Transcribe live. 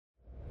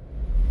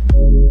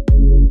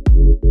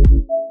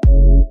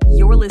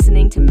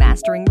listening to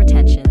Mastering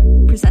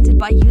Retention, presented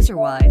by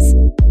UserWise.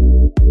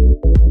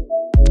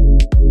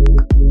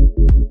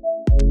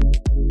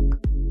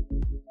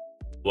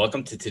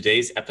 Welcome to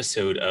today's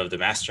episode of the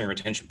Mastering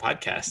Retention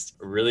podcast.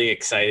 We're really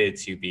excited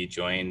to be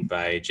joined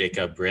by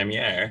Jakub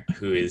Remiar,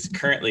 who is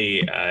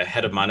currently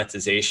head of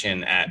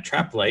monetization at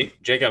Traplight.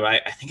 Jakub,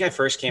 I think I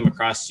first came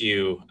across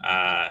you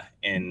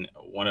in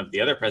one of the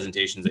other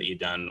presentations that you'd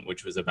done,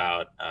 which was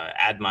about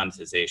ad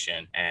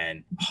monetization.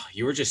 And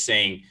you were just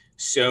saying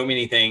so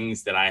many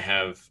things that I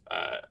have,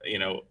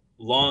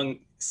 long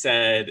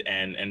said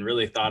and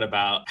really thought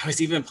about. I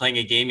was even playing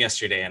a game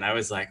yesterday and I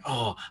was like,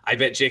 oh, I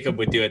bet Jakub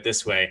would do it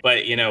this way. But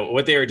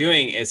what they were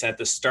doing is at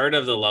the start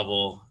of the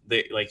level,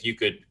 you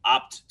could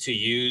opt to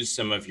use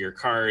some of your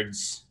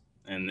cards,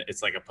 and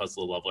it's like a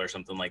puzzle level or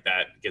something like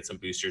that, get some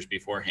boosters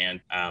beforehand.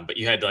 But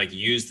you had to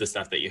use the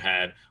stuff that you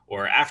had,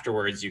 or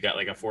afterwards you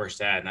got a forced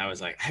ad. And I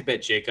was like, I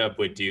bet Jakub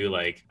would do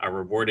a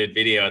rewarded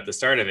video at the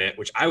start of it,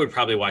 which I would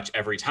probably watch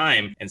every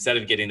time, instead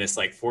of getting this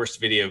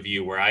forced video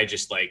view where I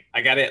just I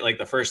got it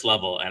the first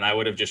level and I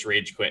would have just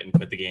rage quit and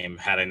quit the game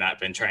had I not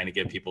been trying to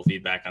give people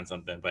feedback on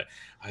something. But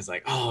I was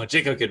like, oh,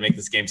 Jakub could make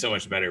this game so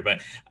much better.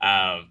 But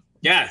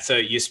yeah, so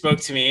you spoke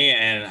to me,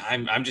 and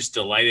I'm just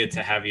delighted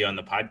to have you on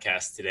the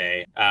podcast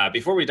today.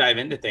 Before we dive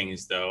into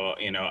things, though,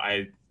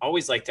 I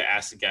always like to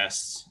ask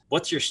guests,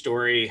 what's your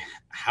story?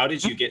 How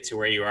did you get to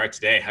where you are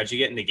today? How'd you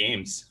get into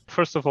games?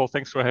 First of all,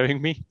 thanks for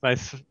having me.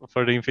 Nice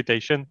for the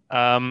invitation.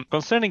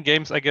 Concerning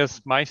games, I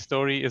guess my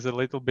story is a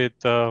little bit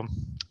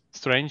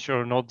strange,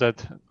 or not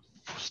that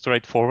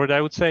straightforward, I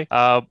would say.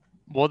 How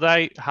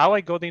I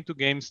got into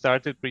games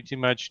started pretty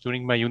much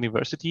during my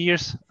university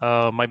years.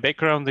 My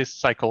background is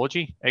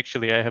psychology.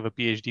 Actually, I have a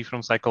PhD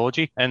from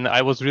psychology, and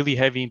I was really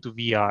heavy into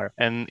VR.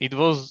 And it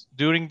was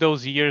during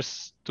those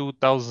years,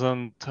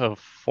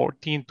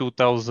 2014,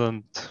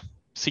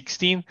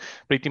 2016,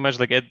 pretty much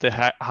at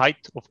the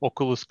height of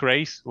Oculus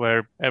craze,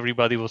 where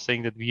everybody was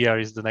saying that VR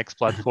is the next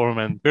platform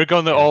and we're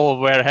gonna all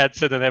wear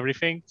headset and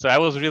everything. So I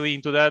was really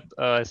into that,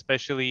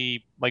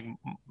 especially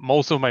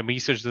most of my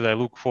research that I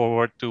look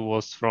forward to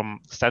was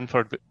from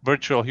Stanford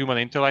Virtual Human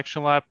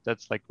Interaction Lab.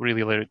 That's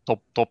really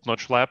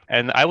top-notch lab.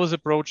 And I was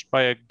approached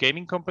by a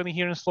gaming company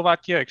here in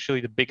Slovakia,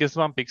 actually the biggest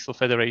one, Pixel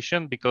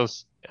Federation,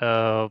 because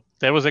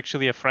there was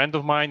actually a friend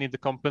of mine in the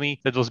company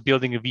that was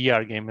building a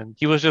VR game, and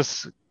he was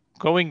just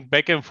going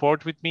back and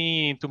forth with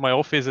me into my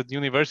office at the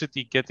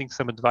university, getting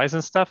some advice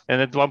and stuff.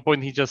 And at one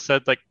point he just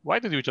said, why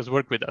don't you just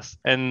work with us?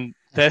 And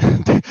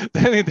then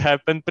it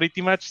happened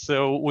pretty much.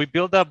 So we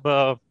built up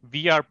a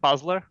VR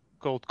puzzler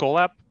called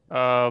Collab,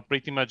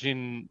 pretty much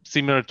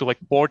similar to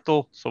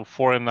Portal. So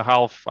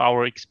 4.5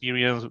 hour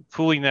experience,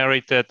 fully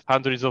narrated,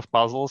 hundreds of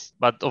puzzles.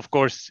 But of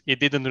course,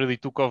 it didn't really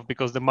took off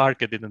because the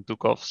market didn't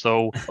took off.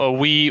 So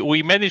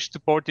we managed to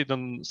port it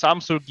on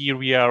Samsung Gear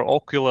VR,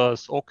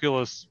 Oculus.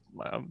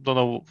 I don't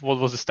know what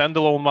was the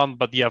standalone one,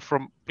 but yeah,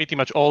 from pretty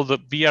much all the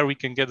VR we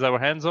can get our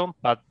hands on.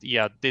 But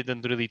yeah,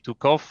 didn't really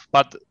took off.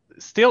 But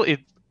still, it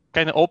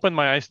kind of opened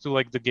my eyes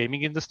to the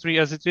gaming industry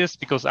as it is,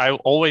 because I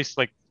always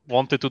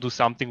wanted to do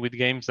something with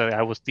games.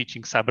 I was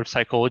teaching cyber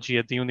psychology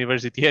at the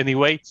university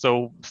anyway,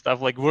 so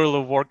stuff like World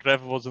of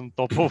Warcraft was on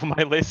top of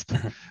my list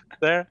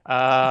there.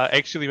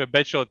 Actually, my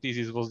bachelor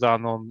thesis was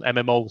done on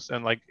MMOs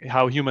and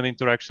how human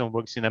interaction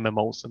works in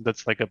MMOs, and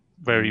that's a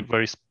very,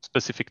 very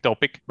specific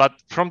topic. But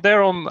from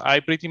there on, I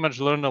pretty much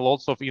learned a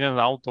lot of in and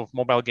out of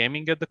mobile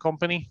gaming at the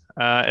company,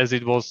 as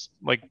it was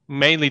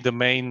mainly the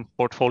main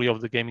portfolio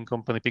of the gaming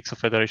company, Pixel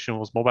Federation,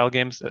 was mobile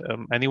games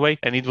anyway,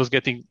 and it was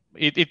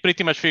it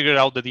pretty much figured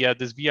out that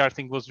this VR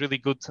thing was really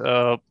good,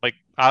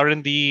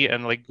 R&D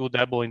and good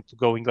able into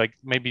going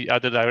maybe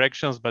other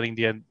directions, but in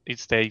the end it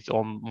stayed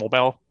on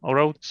mobile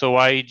road. So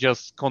I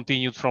just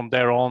continued from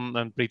there on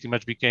and pretty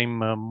much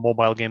became a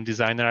mobile game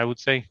designer, I would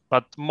say,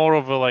 but more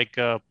of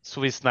a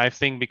Swiss knife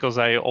thing, because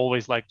I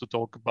always like to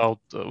talk about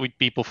with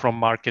people from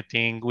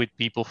marketing, with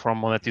people from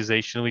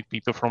monetization, with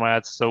people from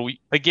ads. So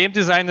game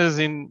designers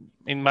in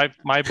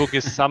my book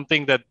is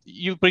something that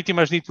you pretty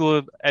much need to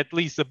learn at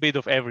least a bit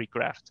of every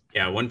craft.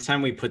 Yeah, one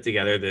time we put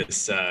together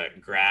this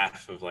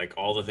graph of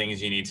all the things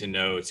you need to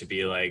know to be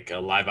a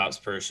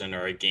LiveOps person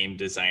or a game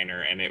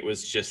designer, and it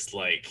was just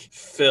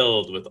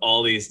filled with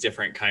all these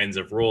different kinds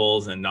of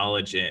roles and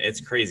knowledge.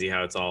 It's crazy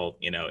how it's all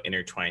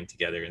intertwined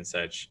together and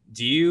such.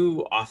 Do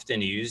you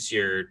often use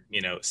your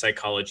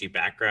psychology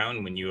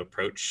background when you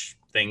approach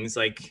things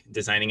like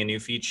designing a new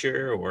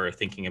feature or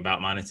thinking about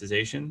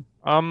monetization?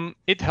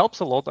 It helps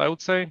a lot, I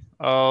would say.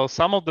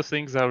 Some of the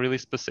things are really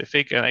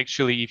specific, and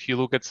actually, if you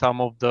look at some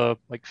of the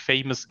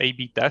famous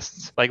A/B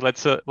tests,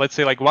 let's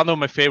say one of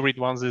my favorite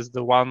ones is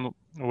the one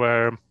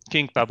where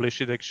King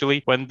published it.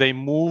 Actually, when they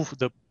move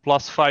the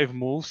 +5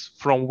 moves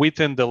from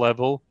within the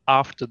level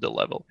after the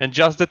level, and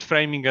just that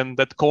framing and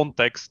that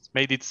context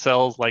made it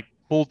sell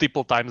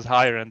multiple times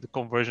higher, and the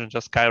conversion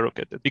just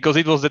skyrocketed, because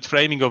it was that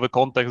framing of a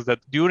context that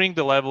during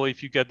the level,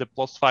 if you get the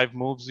 +5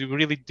 moves, you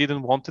really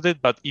didn't wanted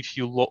it, but if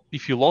you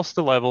lost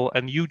the level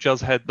and you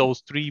just had those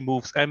 3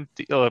 moves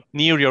empty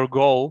near your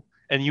goal,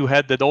 and you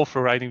had that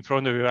offer right in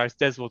front of your eyes,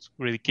 that's what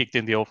really kicked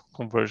in the offer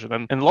conversion.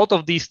 And a lot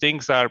of these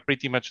things are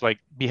pretty much like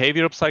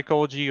behavioral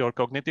psychology or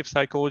cognitive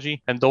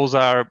psychology, and those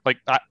are like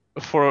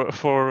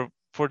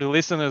for the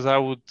listeners, I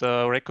would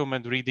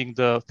recommend reading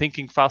the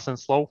Thinking Fast and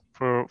Slow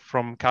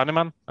from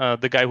Kahneman,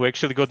 the guy who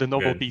actually got the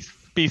Nobel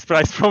Peace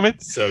Prize from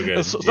it. So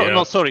good.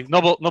 No, sorry,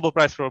 Nobel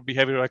Prize for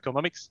behavioral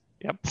economics.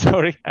 Yeah,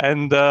 sorry.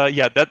 And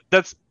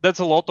that's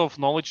a lot of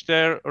knowledge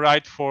there,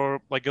 right?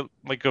 For like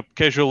a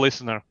casual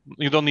listener,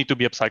 you don't need to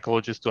be a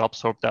psychologist to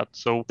absorb that.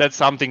 So that's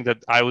something that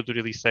I would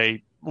really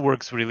say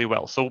works really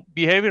well. So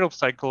behavioral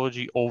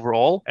psychology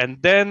overall, and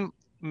then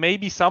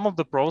maybe some of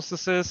the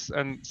processes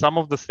and some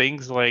of the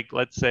things, like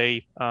let's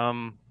say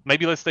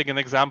maybe let's take an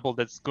example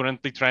that's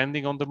currently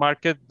trending on the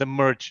market, the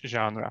merge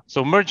genre.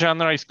 So merge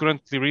genre is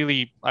currently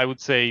really, I would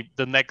say,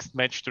 the next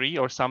match 3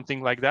 or something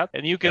like that.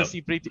 And you can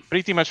see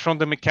pretty much from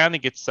the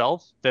mechanic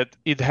itself that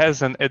it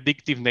has an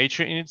addictive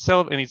nature in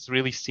itself, and it's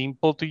really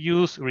simple to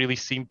use, really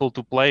simple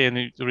to play, and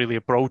it's really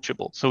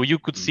approachable. So you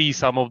could see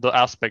some of the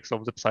aspects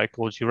of the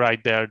psychology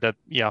right there,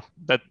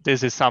 that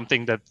this is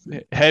something that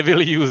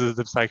heavily uses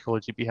the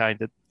psychology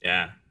behind it.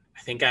 Yeah,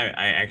 I think I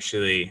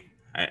actually,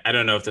 I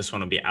don't know if this one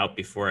will be out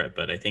before it,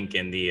 but I think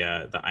in the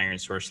Iron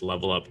Source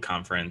Level Up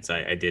conference,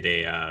 I did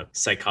a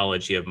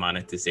psychology of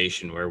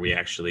monetization, where we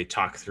actually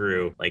talk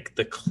through like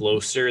the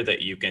closer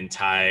that you can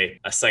tie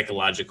a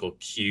psychological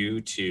cue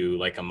to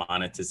like a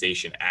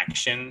monetization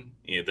action,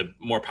 the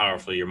more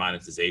powerful your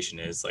monetization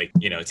is. Like,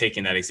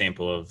 taking that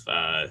example of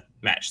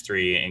match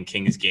 3 in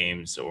King's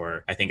Games,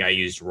 or I think I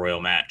used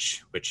Royal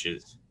Match, which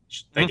is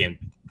that game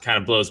kind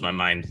of blows my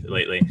mind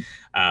lately.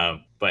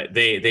 But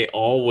they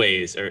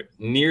always, or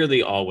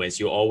nearly always,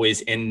 you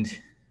always end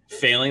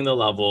failing the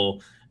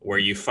level where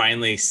you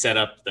finally set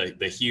up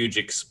the huge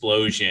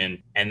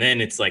explosion, and then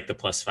it's like the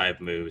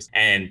 +5 moves.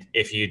 And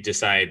if you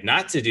decide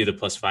not to do the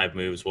 +5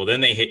 moves, well, then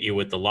they hit you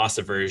with the loss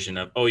aversion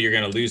of, oh, you're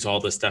going to lose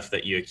all the stuff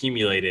that you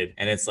accumulated.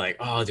 And it's like,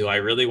 oh, do I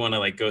really want to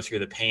like go through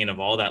the pain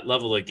of all that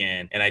level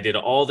again? And I did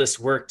all this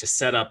work to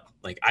set up,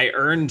 like I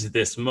earned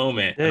this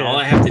moment, and all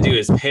I have to do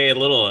is pay a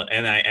little.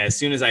 And as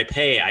soon as I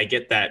pay, I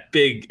get that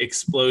big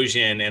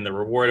explosion and the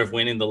reward of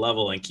winning the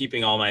level and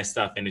keeping all my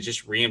stuff. And it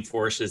just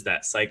reinforces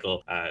that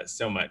cycle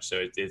so much.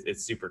 So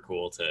it's super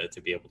cool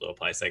to be able to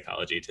apply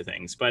psychology to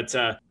things. But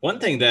one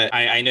thing that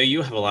I know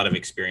you have a lot of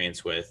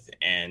experience with,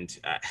 and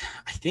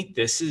I think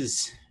this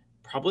is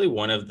probably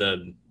one of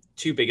the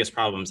 2 biggest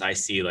problems I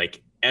see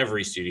like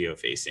every studio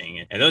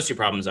facing. And those 2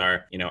 problems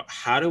are,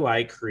 how do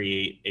I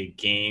create a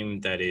game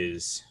that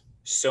is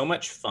so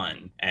much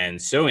fun and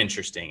so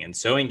interesting and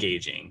so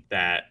engaging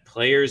that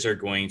players are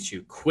going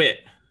to quit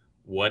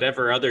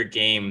whatever other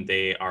game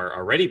they are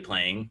already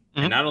playing,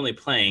 and not only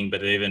playing,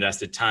 but they've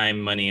invested time,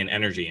 money, and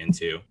energy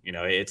into.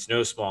 It's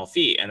no small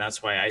feat. And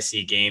that's why I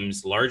see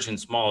games large and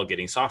small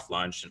getting soft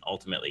launched and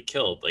ultimately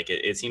killed. Like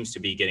it seems to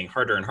be getting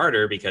harder and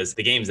harder, because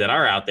the games that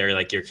are out there,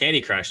 like your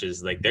Candy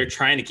Crushes, like they're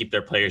trying to keep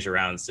their players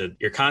around. So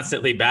you're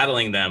constantly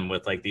battling them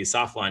with like these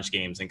soft launch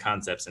games and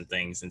concepts and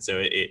things. And so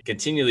it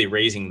continually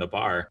raising the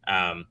bar.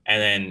 And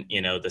then,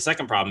 the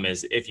second problem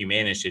is, if you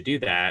manage to do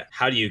that,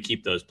 how do you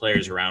keep those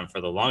players around for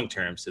the long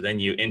term? So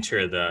then you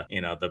enter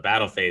the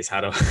battle phase.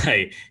 How do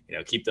I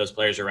keep those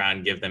players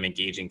around, give them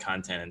engaging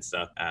content and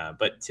stuff.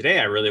 But today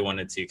I really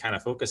wanted to kind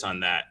of focus on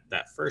that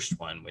first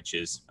one, which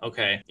is,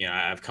 okay,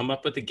 I've come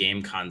up with a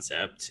game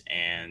concept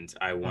and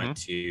I want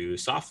to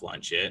soft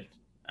launch it.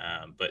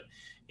 But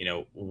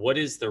what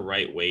is the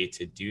right way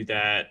to do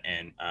that?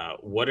 And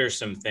what are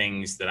some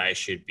things that I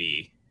should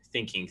be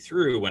thinking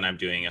through when I'm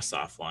doing a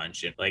soft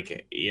launch? And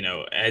like,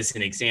 as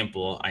an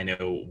example, I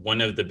know one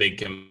of the big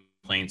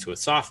complaints with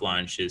soft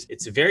launch is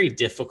it's very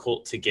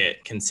difficult to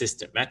get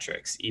consistent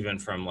metrics, even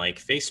from like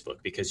Facebook,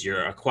 because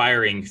you're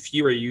acquiring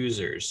fewer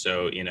users.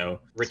 So,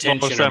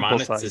 retention or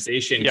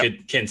monetization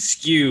can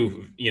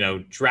skew,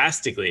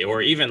 drastically,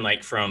 or even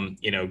like from,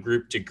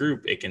 group to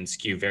group, it can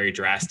skew very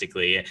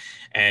drastically.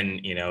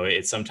 And,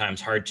 it's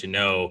sometimes hard to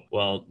know,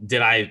 well,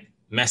 did I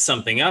mess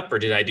something up, or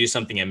did I do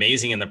something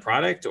amazing in the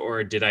product,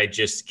 or did I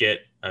just get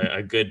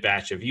a good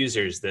batch of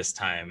users this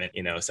time?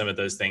 And, some of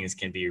those things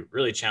can be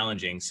really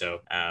challenging. So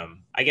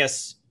I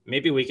guess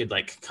maybe we could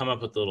like come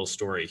up with a little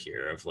story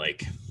here of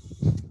like,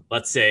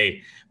 let's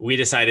say we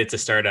decided to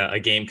start a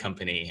game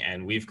company,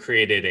 and we've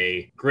created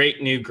a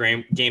great new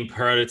game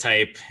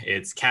prototype.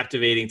 It's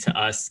captivating to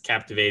us,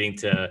 captivating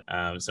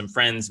to some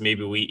friends.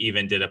 Maybe we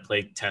even did a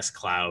play test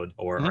cloud,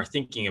 or are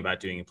thinking about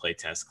doing a play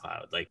test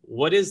cloud. Like,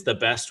 what is the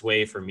best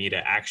way for me to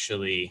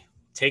actually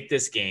take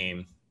this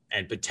game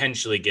and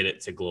potentially get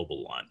it to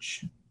global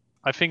launch?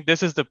 I think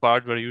this is the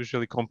part where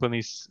usually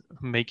companies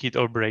make it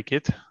or break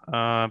it.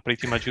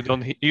 Pretty much,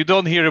 you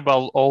don't hear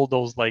about all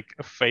those like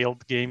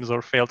failed games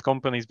or failed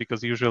companies,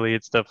 because usually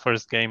it's the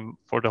first game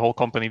for the whole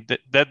company.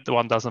 That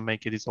one doesn't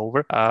make it, is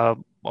over.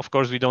 Of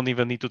course, we don't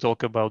even need to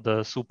talk about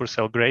the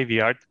Supercell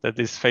graveyard that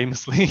is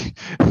famously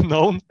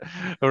known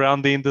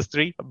around the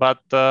industry. But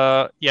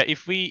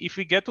if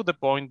we get to the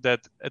point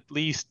that at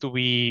least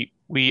we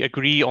we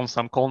agree on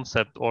some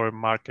concept or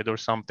market or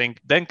something,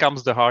 then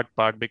comes the hard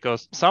part,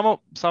 because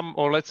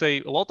or let's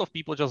say a lot of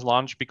people just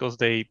launch because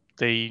they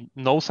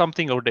know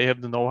something, or they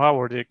have the know-how,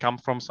 or they come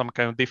from some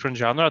kind of different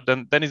genre.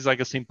 Then it's like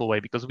a simple way,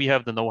 because we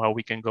have the know-how,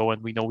 we can go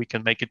and we know we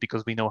can make it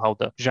because we know how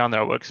the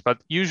genre works. But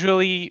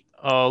usually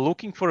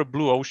looking for a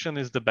blue ocean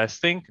is the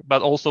best thing,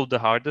 but also the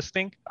hardest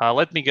thing.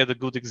 Let me get a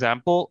good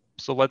example.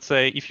 So let's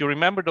say, if you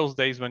remember those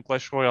days when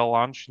Clash Royale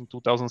launched in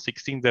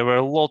 2016, there were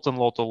a lot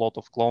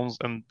of clones,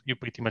 and you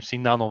pretty much see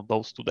none of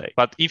those today.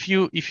 But if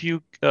you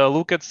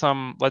look at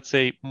some, let's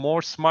say,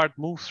 more smart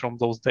moves from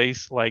those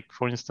days, like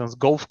for instance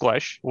Golf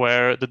Clash,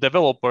 where the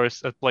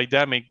developers at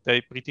Playdemic,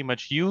 they pretty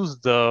much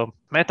used the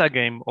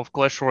metagame of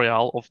Clash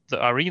Royale, of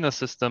the arena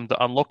system,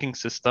 the unlocking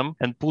system,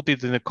 and put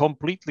it in a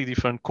completely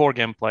different core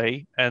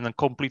gameplay and a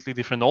completely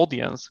different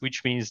audience,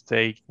 which means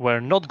they were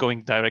not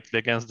going directly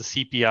against the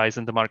CPIs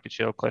and the market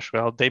share of Clash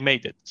Royale. They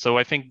made it. So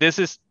I think this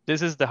is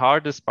the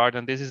hardest part,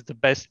 and this is the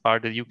best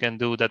part that you can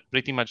do, that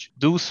pretty much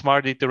do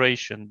smart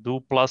iteration,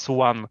 do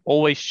 +1,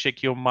 always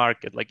check your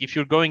market. Like if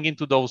you're going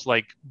into those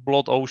like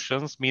blood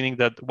oceans, meaning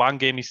that one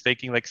game is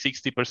taking like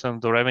 60%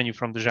 of the revenue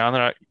from the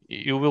genre,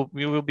 you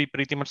will be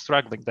pretty much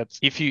struggling. That's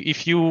if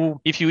you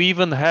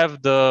even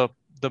have the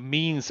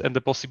means and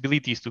the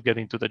possibilities to get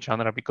into the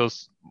genre.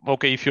 Because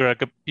okay, if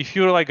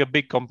you're like a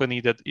big company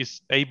that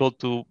is able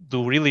to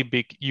do really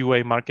big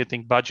UA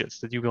marketing budgets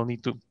that you will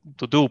need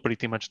to do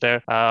pretty much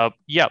there,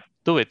 yeah,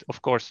 do it.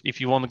 Of course, if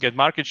you want to get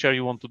market share,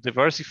 you want to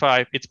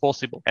diversify, it's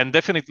possible. And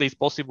definitely it's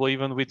possible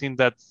even within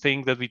that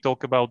thing that we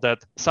talk about,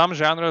 that some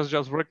genres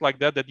just work like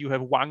that you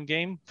have one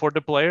game for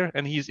the player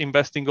and he's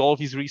investing all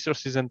his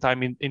resources and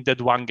time in that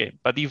one game.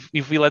 But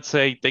if we, let's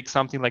say, take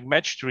something like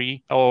Match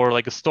 3 or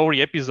like a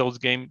story episodes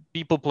game,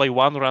 people play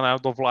one, run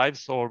out of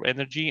lives or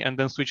energy, and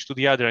then switch to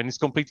the other. And it's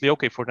completely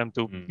okay for them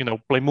to,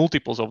 play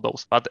multiples of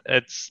those. But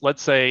it's,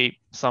 let's say,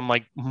 some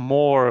like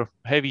more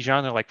heavy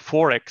genre like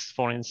 4X,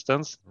 for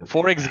instance.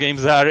 4X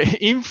games are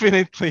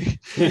infinitely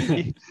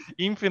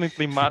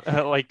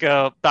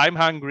time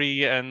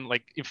hungry and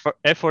like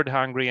effort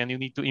hungry, and you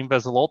need to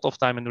invest a lot of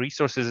time and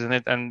resources in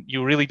it, and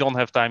you really don't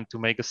have time to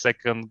make a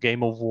second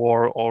Game of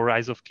War or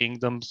Rise of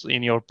Kingdoms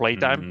in your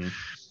playtime.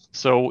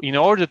 So in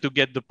order to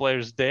get the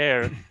players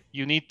there,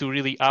 you need to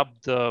really up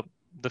the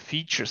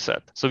feature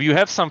set. So you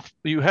have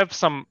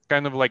some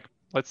kind of like,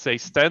 let's say,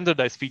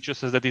 standardized feature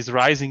set that is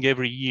rising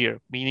every year,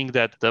 meaning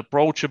that the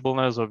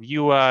approachableness of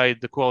UI,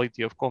 the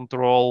quality of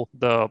control,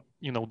 the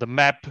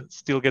map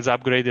still gets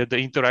upgraded, the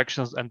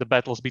interactions and the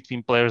battles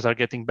between players are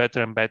getting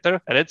better and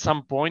better. And at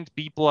some point,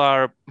 people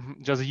are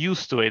just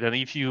used to it. And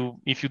if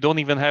you don't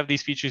even have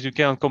these features, you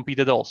cannot compete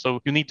at all.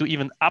 So you need to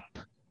even up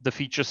the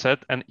feature set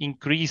and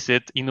increase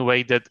it in a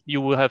way that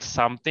you will have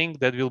something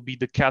that will be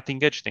the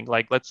cutting edge thing.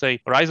 Like, let's say,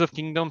 Rise of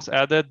Kingdoms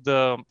added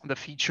the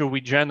feature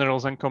with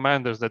generals and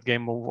commanders that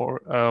Game of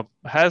War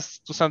has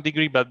to some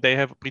degree, but they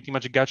have pretty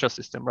much a gacha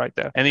system right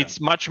there. And it's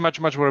much,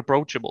 much, much more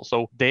approachable.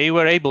 So they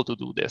were able to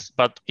do this.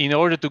 But in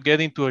order to get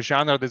into a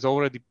genre that's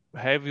already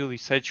heavily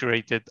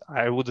saturated,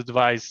 I would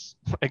advise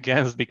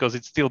against, because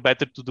it's still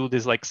better to do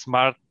this like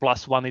smart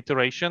 +1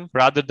 iteration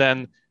rather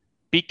than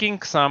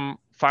picking some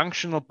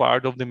functional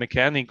part of the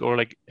mechanic, or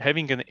like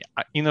having an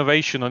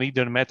innovation on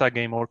either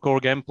metagame or core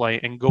gameplay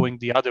and going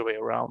the other way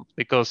around,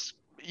 because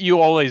you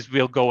always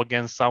will go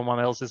against someone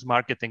else's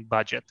marketing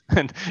budget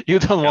and you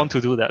don't want to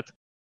do that.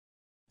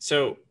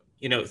 So,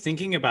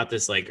 thinking about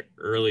this like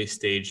early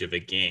stage of a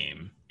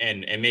game,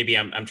 and maybe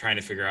I'm trying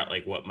to figure out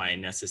like what my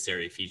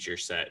necessary feature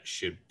set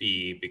should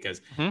be,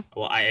 because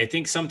well, I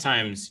think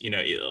sometimes,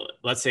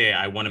 let's say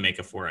I want to make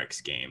a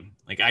 4X game.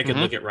 Like I could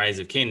look at Rise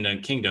of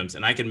Kingdoms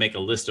and I could make a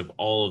list of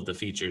all of the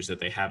features that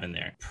they have in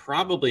there.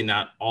 Probably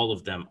not all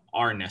of them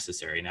are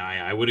necessary. Now,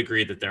 I would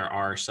agree that there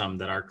are some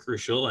that are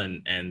crucial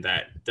and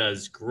that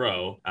does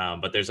grow,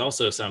 but there's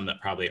also some that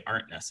probably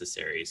aren't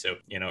necessary. So,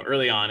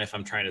 early on, if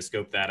I'm trying to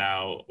scope that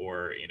out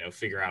or,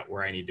 figure out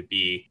where I need to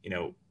be,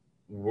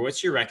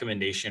 what's your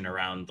recommendation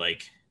around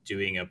like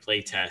doing a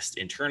play test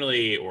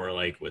internally or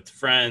like with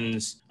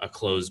friends, a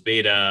closed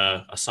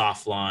beta, a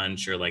soft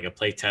launch, or like a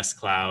play test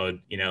cloud?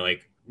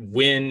 Like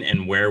when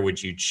and where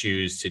would you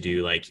choose to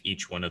do like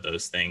each one of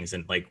those things,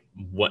 and like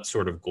what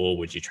sort of goal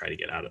would you try to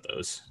get out of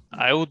those?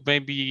 I would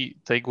maybe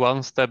take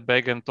one step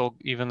back and talk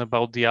even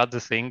about the other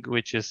thing,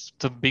 which is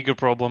the bigger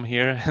problem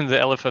here and the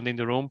elephant in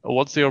the room.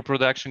 What's your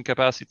production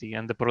capacity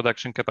and the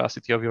production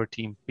capacity of your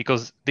team?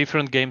 Because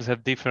different games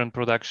have different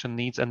production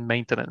needs and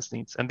maintenance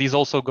needs. And this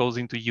also goes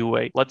into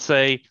UA. Let's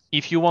say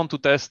if you want to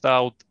test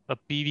out a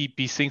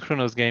PvP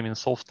synchronous game in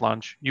soft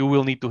launch, you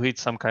will need to hit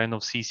some kind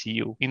of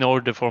CCU in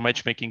order for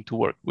matchmaking to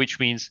work, which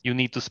means you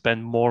need to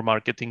spend more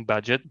marketing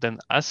budget than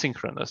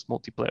asynchronous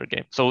multiplayer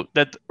game. So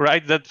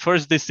that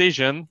first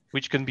decision,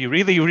 which can be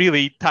really,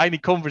 really tiny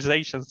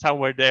conversation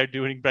somewhere there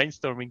during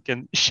brainstorming,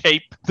 can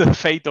shape the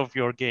fate of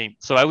your game.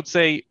 So I would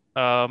say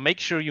make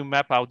sure you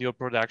map out your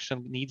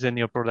production needs and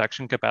your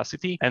production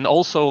capacity, and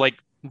also like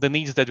the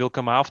needs that will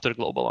come after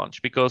global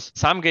launch, because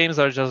some games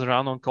are just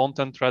run on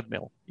content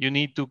treadmill. You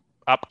need to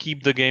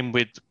upkeep the game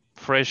with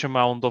fresh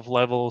amount of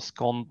levels,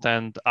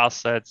 content,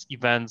 assets,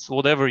 events,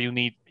 whatever you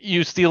need,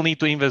 you still need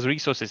to invest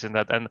resources in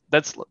that. And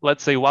that's,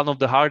 let's say, one of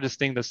the hardest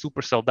things that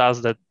Supercell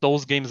does, that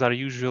those games are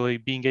usually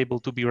being able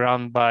to be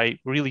run by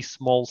really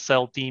small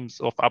cell teams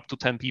of up to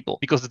 10 people,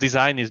 because the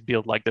design is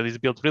built like that. It's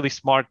built really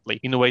smartly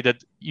in a way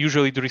that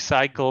usually it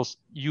recycles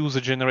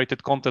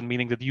user-generated content,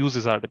 meaning that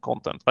users are the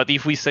content. But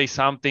if we say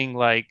something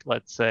like,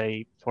 let's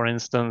say, for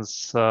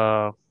instance,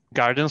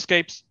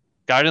 Gardenscapes,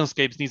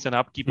 Gardenscapes needs an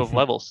upkeep of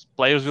levels.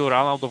 Players will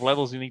run out of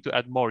levels. You need to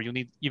add more. You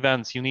need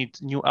events. You need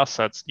new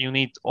assets. You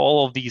need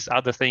all of these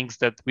other things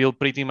that will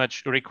pretty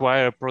much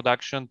require a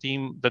production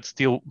team that's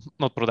still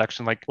not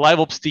production, like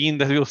LiveOps team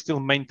that will still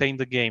maintain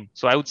the game.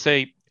 So I would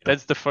say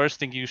that's the first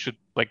thing you should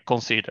like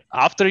consider.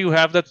 After you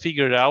have that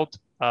figured out,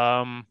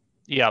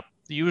 the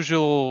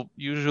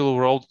usual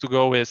road to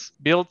go is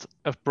build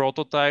a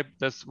prototype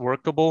that's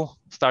workable,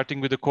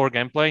 starting with the core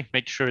gameplay.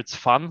 Make sure it's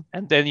fun,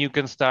 and then you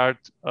can start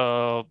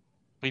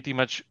pretty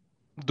much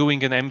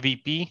doing an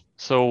MVP.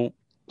 So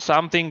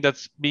something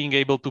that's being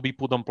able to be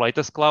put on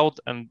Playtest Cloud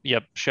and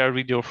share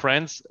with your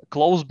friends.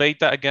 Closed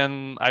beta,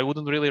 again, I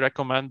wouldn't really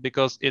recommend,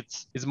 because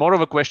it's more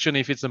of a question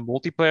if it's a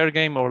multiplayer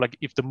game or like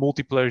if the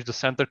multiplayer is the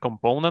center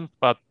component.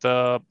 But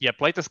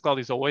Playtest Cloud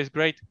is always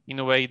great in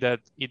a way that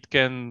it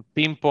can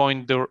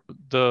pinpoint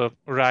the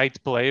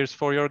right players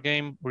for your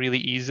game really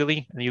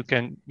easily, and you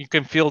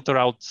can filter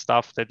out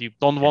stuff that you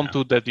don't want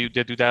to, that you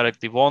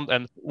directly want.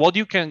 And what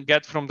you can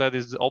get from that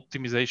is the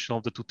optimization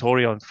of the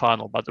tutorial and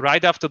funnel. But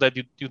right after that,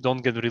 you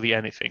don't get really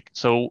anything.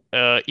 So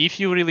if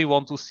you really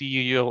want to see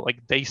your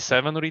like day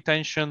 7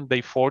 retention,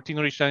 day 14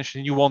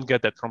 retention, you won't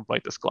get that from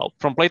Playtest Cloud.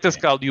 From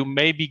Playtest Cloud, you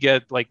maybe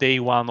get like day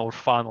 1 or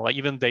funnel. Like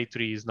even day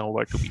 3 is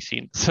nowhere to be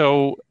seen.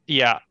 So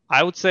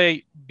I would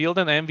say build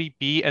an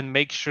MVP and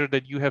make sure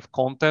that you have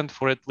content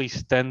for at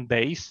least 10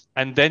 days,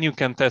 and then you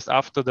can test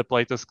after the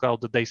Playtest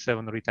Cloud the day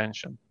 7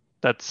 retention.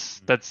 That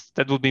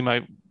would be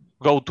my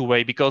go-to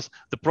way, because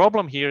the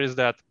problem here is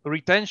that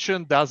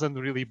retention doesn't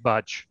really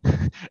budge.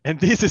 And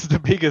this is the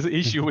biggest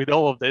issue with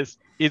all of this.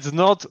 It's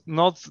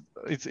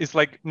it's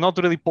like not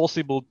really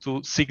possible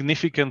to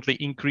significantly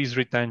increase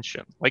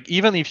retention. Like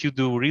even if you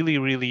do really,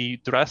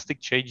 really drastic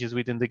changes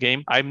within the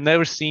game, I've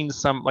never seen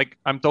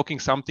I'm talking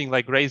something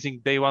like raising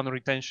day 1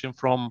 retention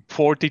from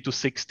 40 to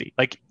 60.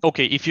 Like,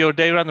 okay, if your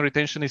day 1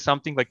 retention is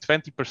something like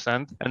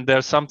 20% and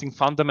there's something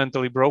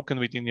fundamentally broken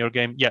within your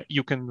game,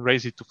 you can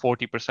raise it to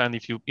 40%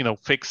 if you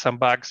fix some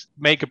bugs,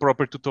 make a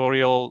proper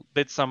tutorial,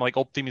 did some like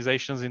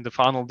optimizations in the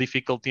funnel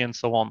difficulty and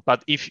so on.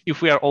 But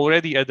if we are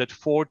already at that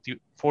 40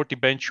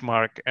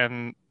 benchmark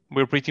and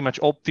we're pretty much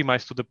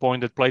optimized to the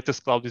point that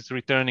Playtest Cloud is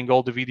returning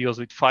all the videos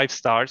with 5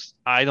 stars,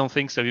 I don't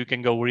think so you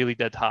can go really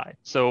that high.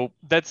 So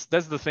that's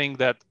the thing,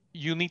 that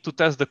you need to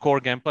test the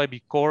core gameplay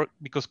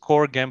because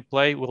core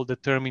gameplay will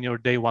determine your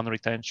day 1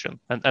 retention,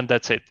 and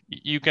that's it.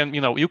 You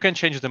can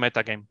change the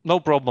meta game, no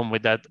problem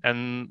with that,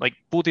 and like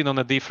put it on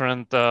a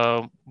different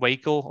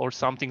vehicle or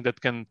something that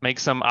can make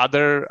some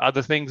other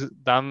things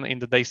done in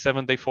the day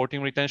 7, day 14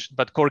 retention.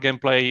 But core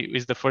gameplay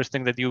is the first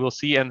thing that you will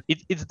see, and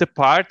it's the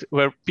part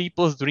where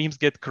people's dreams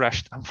get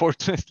crushed,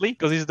 unfortunately,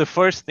 because it's the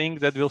first thing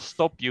that will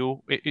stop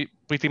you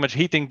pretty much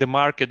hitting the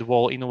market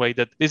wall, in a way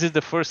that this is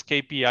the first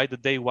KPI, the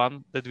day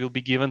 1, that will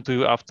be given to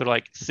you after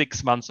like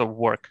 6 months of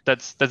work.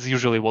 That's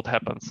usually what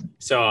happens.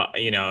 So,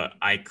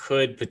 I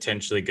could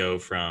potentially go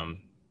from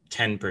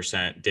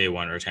 10% day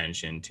 1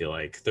 retention to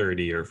like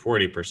 30 or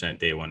 40%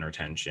 day 1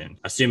 retention,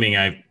 assuming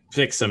I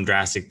fix some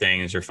drastic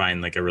things or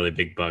find like a really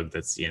big bug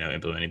that's,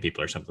 implementing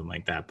people or something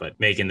like that. But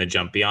making the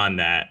jump beyond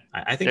that,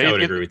 I think I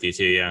would agree with you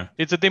too. Yeah.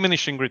 It's a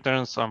diminishing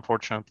returns,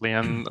 unfortunately.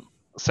 And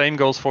same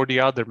goes for the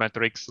other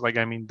metrics. Like,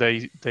 I mean,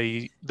 day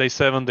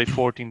 7, day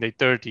 14, day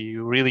 30,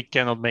 you really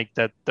cannot make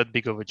that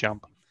big of a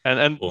jump.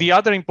 And cool. The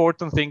other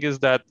important thing is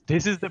that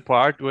this is the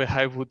part where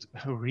I would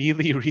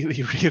really,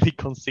 really, really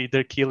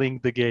consider killing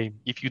the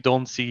game if you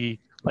don't see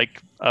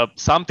like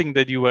something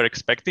that you were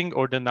expecting,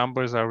 or the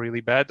numbers are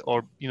really bad,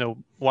 or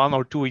 1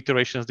 or 2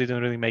 iterations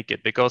didn't really make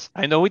it. Because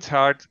I know it's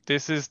hard.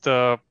 This is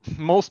the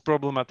most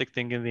problematic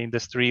thing in the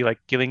industry, like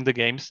killing the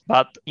games.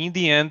 But in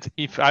the end,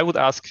 if I would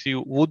ask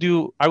you, would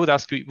you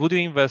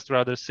invest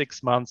rather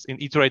 6 months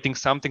in iterating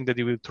something that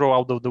you will throw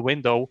out of the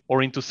window,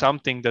 or into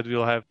something that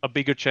will have a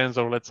bigger chance,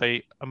 or let's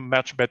say a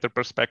much better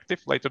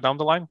perspective later down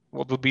the line?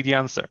 What would be the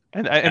answer?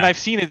 And I've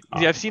seen it.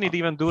 I've seen it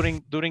even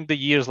during the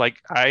years. Like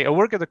I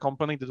work at a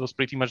company that was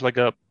pretty much like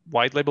a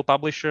white label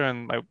publisher,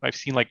 and I've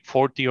seen like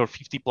 40 or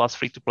 50 plus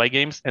free-to-play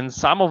games. And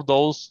some of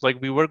those, like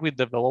we work with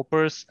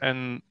developers,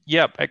 and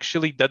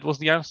actually that was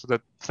the answer.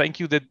 That thank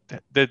you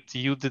that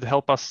you did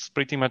help us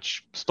pretty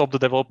much stop the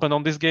development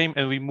on this game,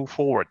 and we move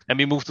forward and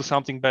we move to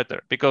something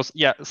better. Because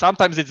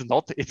sometimes it's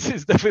not.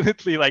 It's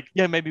definitely like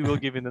maybe we'll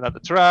give it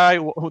another try.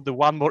 The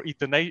one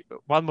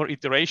more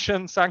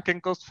iteration, sunken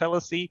cost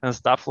fallacy and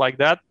stuff like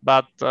that.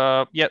 But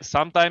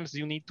sometimes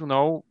you need to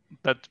know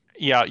that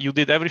you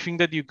did everything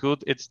that you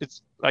could.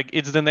 It's like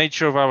it's the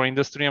nature of our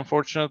industry.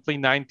 Unfortunately,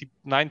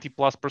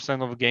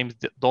 90+% of games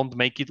don't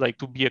make it like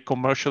to be a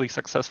commercially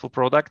successful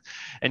product,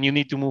 and you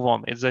need to move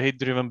on. It's a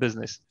hit-driven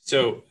business.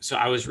 So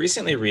I was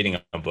recently reading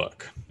a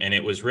book, and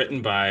it was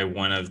written by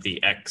one of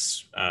the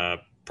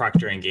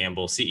Procter and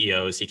Gamble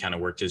CEOs. He kind of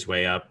worked his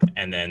way up,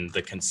 and then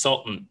the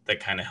consultant that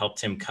kind of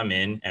helped him come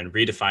in and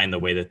redefine the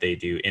way that they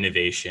do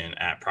innovation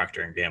at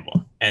Procter and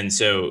Gamble. And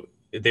so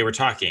they were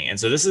talking, and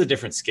so this is a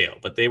different scale,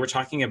 but they were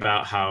talking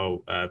about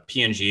how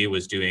P&G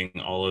was doing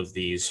all of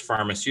these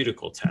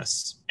pharmaceutical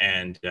tests,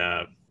 and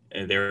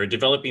they were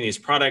developing these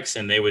products,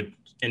 and they would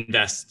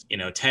invest,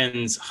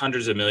 tens,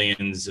 hundreds of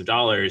millions of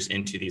dollars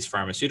into these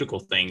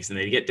pharmaceutical things, and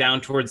they get down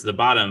towards the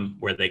bottom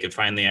where they could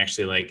finally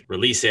actually like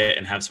release it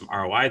and have some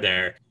ROI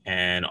there.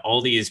 And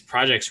all these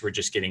projects were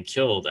just getting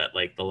killed at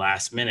like the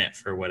last minute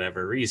for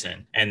whatever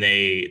reason. And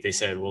they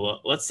said,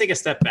 well, let's take a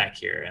step back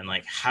here and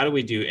like, how do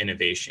we do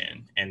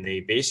innovation? And they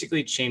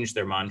basically changed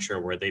their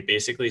mantra where they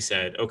basically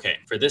said, okay,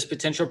 for this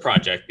potential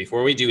project,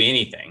 before we do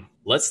anything,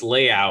 let's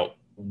lay out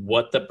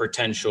what the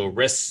potential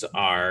risks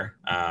are,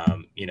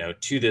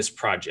 to this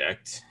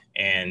project.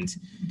 And,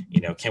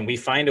 can we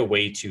find a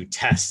way to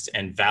test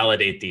and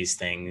validate these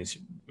things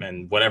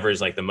and whatever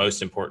is like the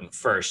most important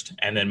first,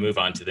 and then move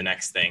on to the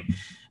next thing.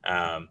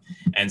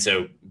 And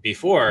so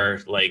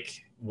before,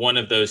 like, one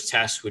of those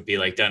tests would be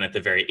like done at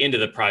the very end of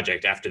the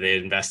project after they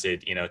had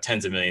invested,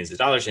 tens of millions of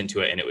dollars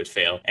into it, and it would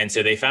fail. And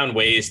so they found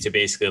ways to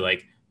basically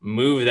like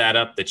move that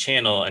up the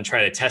channel and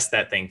try to test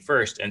that thing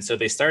first. And so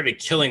they started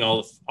killing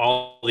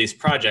all these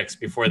projects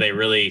before they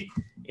really,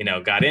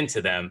 got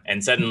into them.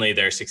 And suddenly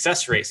their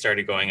success rate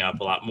started going up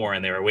a lot more,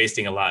 and they were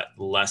wasting a lot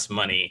less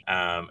money.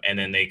 And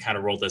then they kind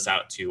of rolled this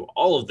out to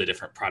all of the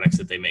different products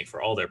that they make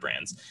for all their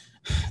brands.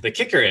 The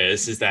kicker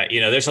is that,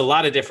 there's a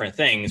lot of different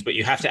things, but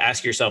you have to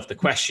ask yourself the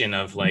question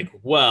of like,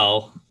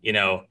 well,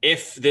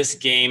 if this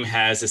game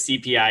has a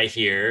CPI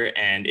here,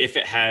 and if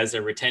it has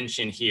a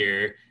retention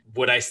here,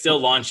 would I still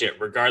launch it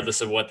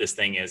regardless of what this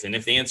thing is? And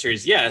if the answer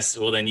is yes,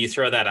 well, then you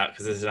throw that out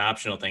because it's an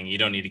optional thing. You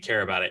don't need to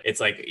care about it. It's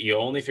like you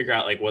only figure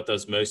out like what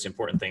those most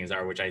important things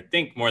are, which I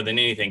think more than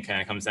anything kind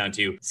of comes down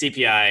to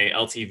CPI,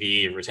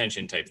 LTV,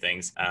 retention type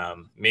things.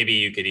 Maybe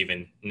you could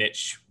even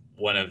niche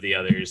one of the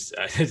others,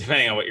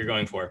 depending on what you're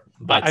going for.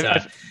 But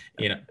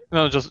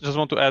no, just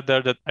want to add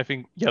there that I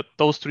think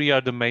those three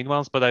are the main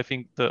ones. But I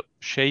think the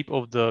shape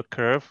of the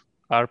curve,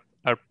 our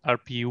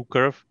RPU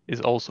curve,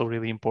 is also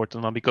really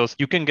important one, because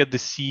you can get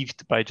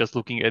deceived by just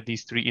looking at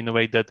these three in a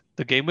way that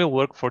the game will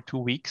work for 2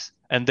 weeks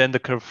and then the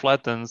curve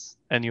flattens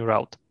and you're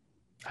out.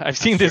 I've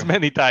seen this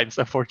many times,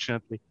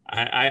 unfortunately.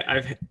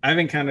 I've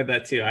encountered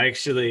that too. I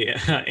actually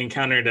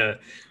encountered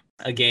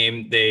a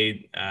game.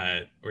 They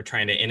were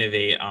trying to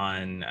innovate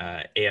on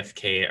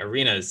AFK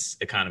Arena's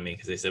economy,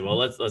 because they said, well,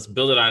 let's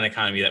build it on an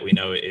economy that we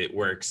know it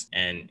works.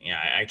 And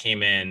I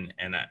came in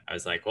and I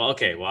was like, well,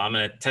 okay, well, I'm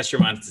gonna test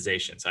your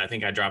monetization. So I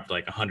think I dropped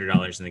like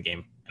 $100 in the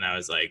game, and I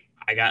was like,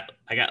 I got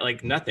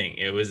like nothing.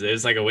 It was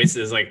like a waste.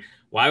 It was like,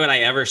 why would I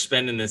ever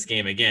spend in this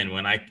game again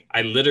when I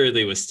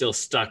literally was still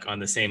stuck on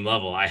the same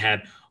level? I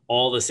had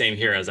all the same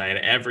heroes. I had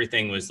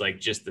everything was like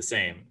just the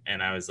same.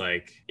 And I was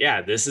like,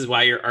 yeah, this is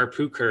why your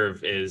ARPU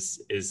curve is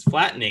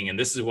flattening. And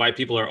this is why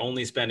people are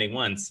only spending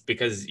once,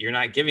 because you're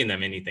not giving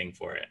them anything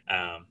for it.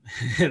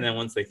 And then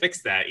once they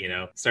fixed that,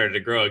 started to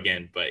grow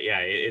again. But yeah,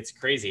 it's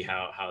crazy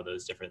how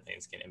those different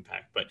things can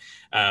impact. But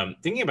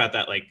thinking about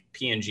that like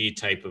P&G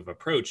type of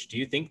approach, do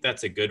you think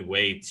that's a good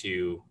way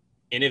to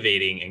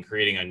innovating and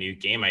creating a new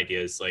game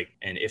ideas? Like,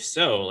 and if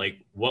so, like,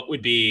 what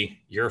would be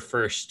your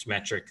first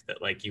metric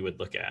that like you would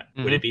look at?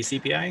 Mm-hmm. Would it be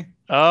CPI?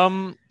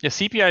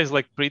 CPI is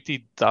like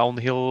pretty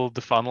downhill the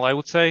funnel, I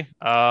would say.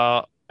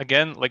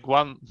 Again, like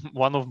one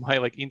of my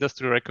like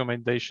industry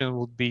recommendation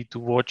would be to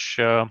watch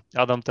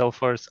Adam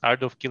Telfer's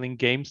Art of Killing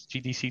Games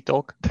GDC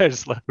talk.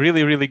 There's a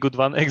really, really good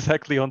one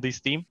exactly on this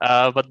theme.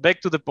 But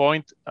back to the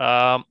point,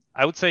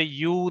 I would say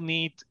you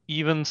need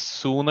even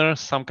sooner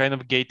some kind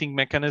of gating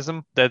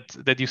mechanism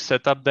that you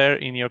set up there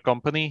in your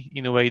company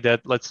in a way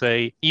that, let's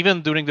say,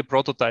 even during the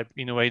prototype,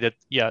 in a way that,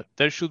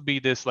 there should be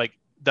this like,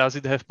 does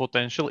it have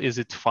potential? Is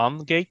it fun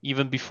gate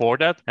even before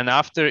that? And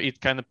after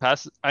it kind of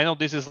passes, I know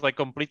this is like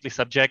completely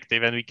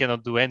subjective and we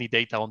cannot do any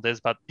data on this,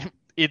 but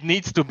it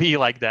needs to be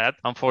like that,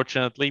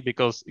 unfortunately,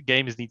 because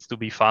games needs to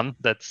be fun.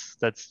 That's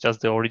just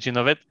the origin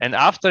of it. And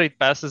after it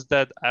passes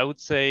that, I would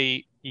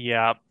say,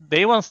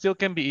 day one still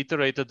can be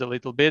iterated a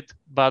little bit,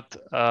 but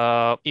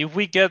if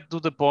we get to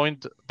the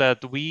point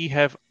that we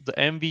have the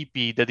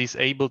MVP that is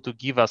able to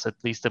give us at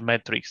least the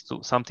metrics to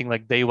something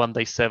like day 1,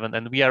 day 7,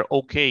 and we are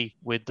okay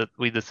with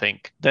the thing,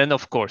 then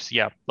of course,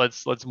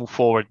 let's move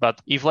forward.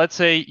 But if, let's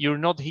say, you're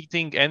not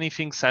hitting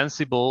anything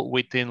sensible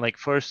within like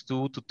first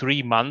 2 to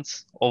 3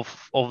 months of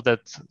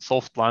that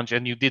soft launch,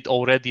 and you did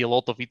already a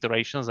lot of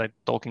iterations, I'm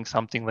talking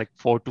something like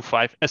 4 to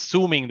 5,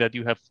 assuming that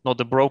you have not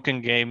a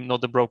broken game,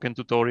 not a broken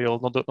tutorial,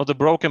 not a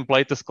broken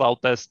playtest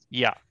cloud test.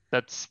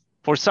 That's,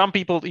 for some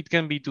people it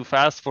can be too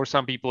fast, for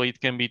some people it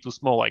can be too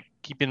small. Like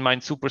keep in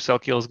mind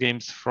Supercell kills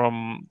games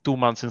from 2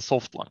 months in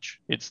soft launch.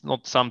 It's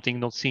not something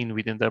not seen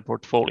within their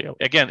portfolio.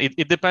 Again,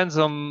 it depends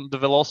on the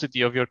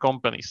velocity of your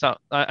company. So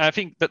I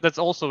think that's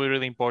also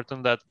really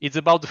important, that it's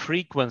about the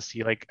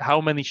frequency, like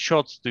how many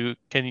shots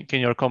can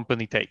your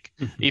company take.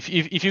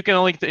 If you can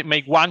only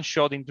make one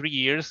shot in 3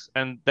 years,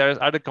 and there's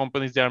other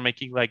companies that are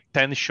making like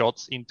 10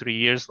 shots in 3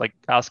 years, like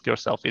ask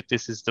yourself if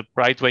this is the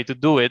right way to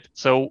do it.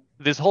 So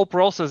this whole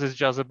process is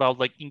just about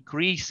like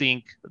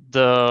increasing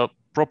the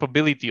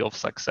probability of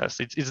success.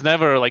 It's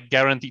never like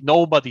guaranteed.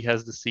 Nobody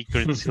has the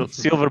secret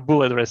silver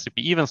bullet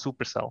recipe, even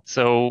Supercell.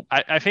 So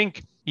I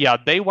think, yeah,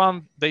 day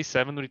 1, day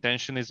 7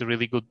 retention is a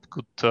really good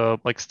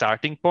like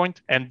starting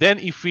point. And then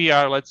if we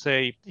are, let's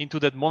say,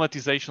 into that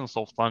monetization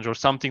soft launch or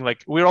something,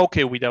 like we're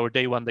okay with our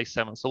day 1, day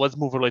 7. So let's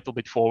move a little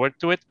bit forward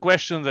to it.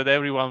 Question that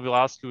everyone will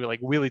ask you, like,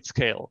 will it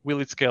scale?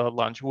 Will it scale at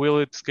launch? Will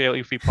it scale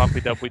if we pump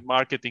it up with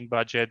marketing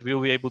budget? Will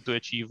we be able to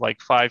achieve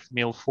like 5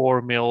 mil,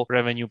 4 mil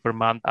revenue per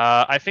month?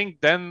 I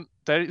think then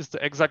that is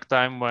the exact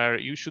time where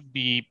you should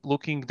be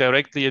looking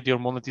directly at your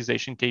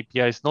monetization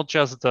KPIs, not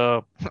just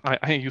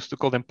I used to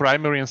call them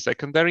primary and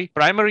secondary.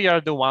 Primary are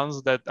the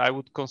ones that I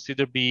would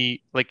consider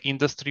be like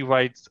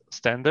industry-wide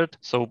standard.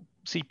 So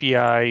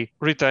CPI,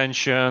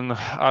 retention,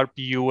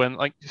 RPU, and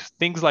like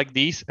things like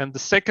these. And the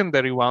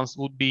secondary ones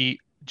would be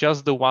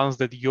just the ones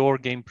that your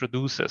game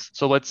produces.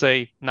 So let's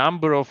say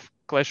number of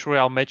Clash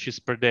Royale matches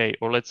per day,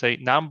 or let's say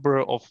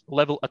number of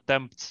level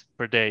attempts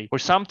per day, or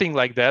something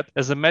like that,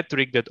 as a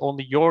metric that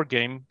only your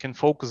game can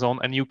focus on,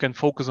 and you can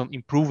focus on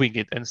improving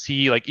it and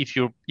see like if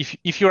your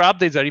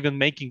updates are even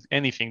making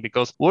anything.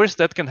 Because worst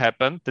that can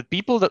happen, that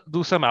people that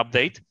do some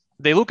update,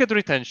 they look at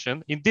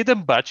retention, it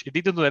didn't budge, it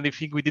didn't do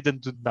anything, we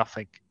didn't do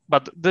nothing.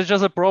 But there's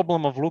just a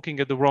problem of looking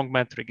at the wrong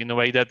metric, in a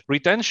way that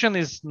retention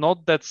is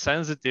not that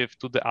sensitive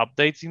to the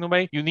updates. In a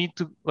way, you need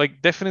to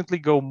like definitely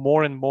go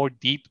more and more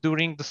deep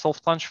during the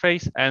soft launch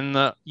phase.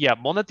 And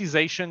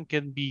monetization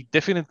can be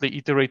definitely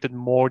iterated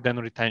more than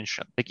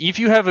retention. Like if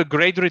you have a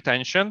great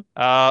retention,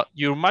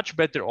 you're much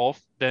better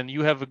off than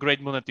you have a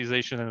great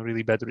monetization and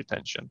really bad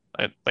retention.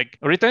 Like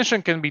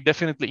retention can be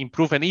definitely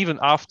improved, and even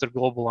after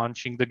global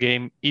launching the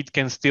game, it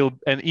can still,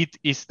 and it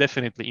is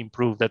definitely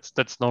improved.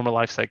 That's normal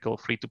life cycle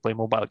of free-to-play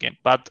mobile game.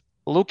 But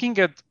looking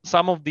at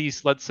some of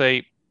these, let's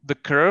say, the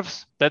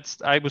curves, that's,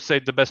 I would say,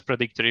 the best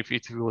predictor if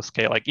it will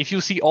scale. Like if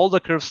you see all the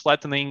curves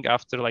flattening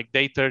after like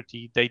day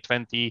 30, day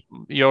 20,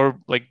 your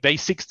like day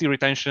 60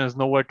 retention is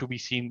nowhere to be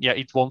seen, yeah,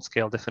 it won't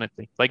scale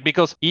definitely. Like,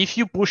 because if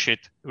you push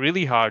it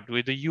really hard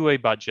with the UA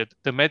budget,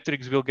 the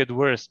metrics will get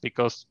worse,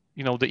 because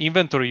the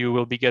inventory you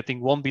will be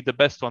getting won't be the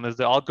best one, as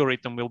the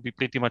algorithm will be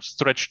pretty much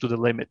stretched to the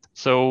limit.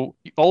 So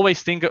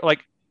always think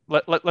like,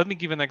 let me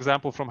give an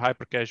example from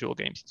hyper casual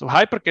games. So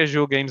hyper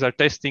casual games are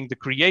testing the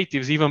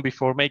creatives even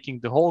before making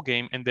the whole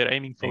game, and they're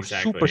aiming for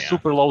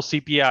super low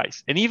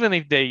CPIs. And even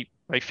if they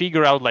like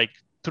figure out like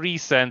 3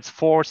 cents,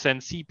 4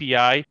 cents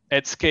CPI,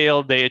 at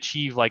scale they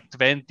achieve like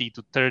 20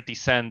 to 30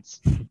 cents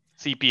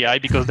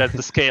CPI, because that's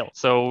the scale.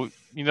 So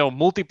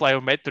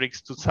multiplier metrics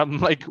to some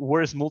like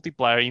worse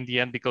multiplier in the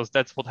end, because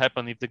that's what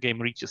happens if the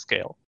game reaches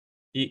scale.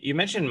 You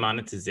mentioned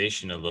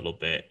monetization a little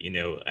bit.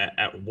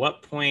 At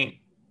what point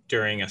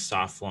during a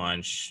soft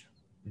launch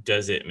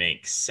does it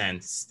make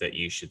sense that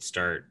you should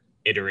start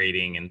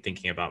iterating and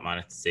thinking about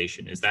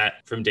monetization? Is that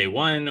from day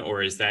 1,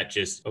 or is that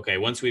just, okay,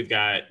 once we've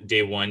got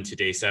day 1 to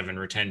day 7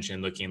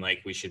 retention looking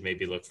like we should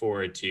maybe look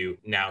forward to,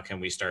 now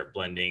can we start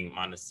blending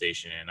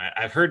monetization? And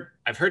I've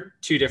heard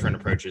 2 different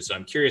approaches, so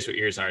I'm curious what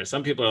yours are.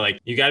 Some people are like,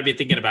 you got to be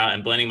thinking about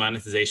and blending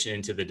monetization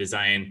into the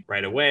design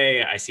right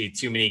away. I see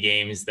too many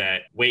games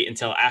that wait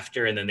until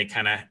after, and then they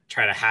kind of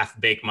try to half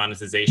bake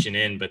monetization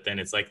in, but then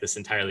it's like this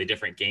entirely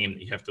different game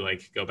that you have to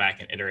like go back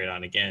and iterate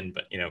on again.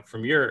 But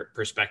from your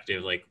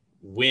perspective, like,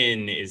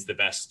 when is the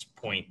best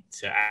point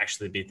to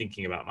actually be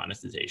thinking about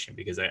monetization?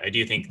 Because I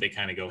do think they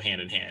kind of go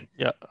hand in hand.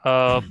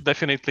 Yeah,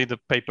 definitely the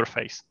paper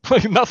phase.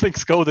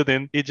 Nothing's coded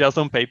in, it's just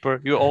on paper.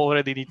 You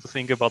already need to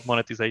think about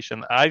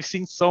monetization. I've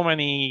seen so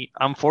many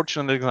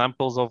unfortunate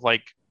examples of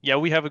like, yeah,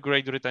 we have a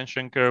great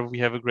retention curve, we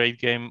have a great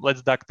game,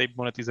 let's duct tape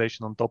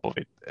monetization on top of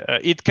it.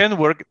 It can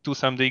work to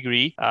some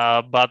degree,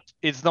 but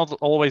it's not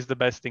always the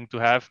best thing to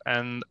have.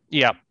 And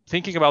yeah,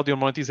 thinking about your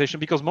monetization,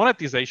 because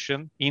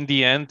monetization in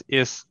the end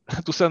is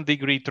to some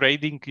degree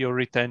trading your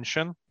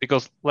retention.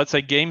 Because let's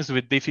say games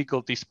with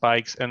difficulty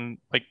spikes and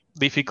like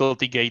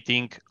difficulty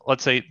gating,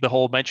 let's say the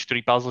whole match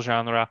 3 puzzle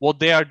genre, what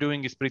they are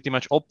doing is pretty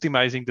much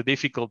optimizing the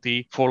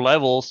difficulty for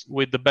levels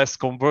with the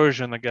best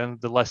conversion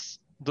against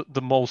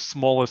the most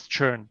smallest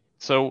churn.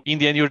 So in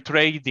the end, you're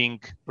trading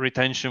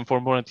retention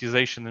for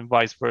monetization and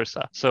vice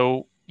versa.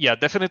 So yeah,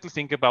 definitely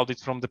think about it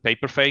from the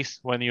paper phase.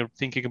 When you're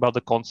thinking about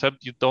the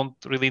concept, you don't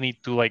really need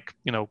to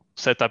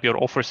set up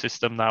your offer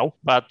system now,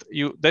 but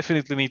you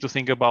definitely need to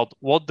think about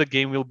what the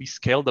game will be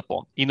scaled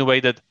upon, in a way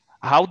that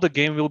how the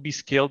game will be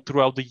scaled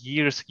throughout the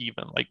years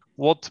even. Like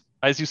what,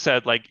 as you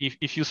said, like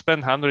if you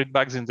spend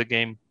 $100 in the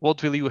game,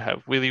 what will you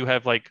have? Will you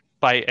have like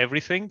buy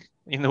everything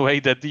in a way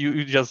that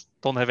you just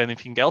don't have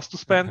anything else to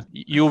spend?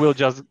 You will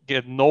just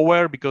get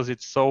nowhere because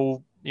it's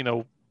so,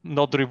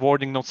 not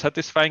rewarding, not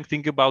satisfying.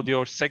 Think about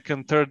your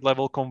second, third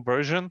level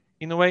conversion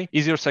in a way.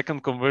 Is your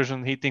second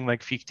conversion hitting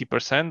like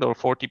 50% or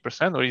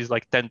 40%, or is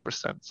like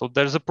 10%? So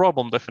there's a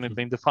problem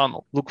definitely in the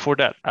funnel. Look for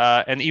that.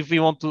 And if we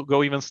want to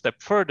go even step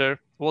further,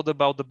 what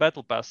about the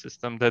battle pass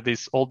system that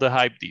is all the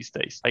hype these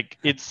days? Like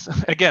it's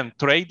again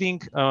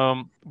trading.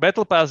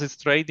 Battle pass is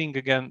trading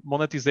again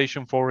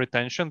monetization for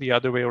retention the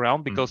other way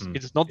around, because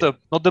it's not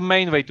the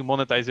main way to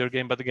monetize your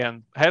game, but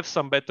again have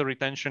some better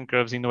retention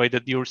curves in a way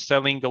that you're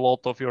selling a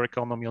lot of your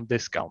economy on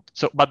discount.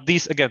 So, but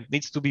this again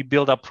needs to be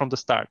built up from the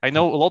start. I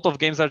know a lot of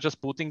games are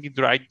just putting it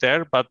right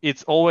there, but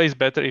it's always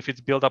better if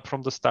it's built up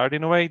from the start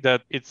in a way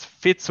that it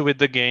fits with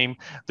the game,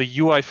 the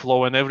UI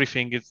flow and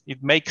everything.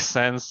 It makes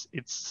sense.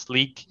 It's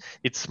sleek.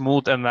 It's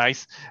smooth and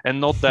nice, and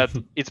not that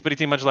it's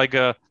pretty much like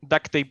a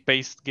duct tape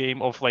based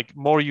game of like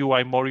more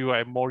UI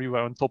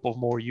on top of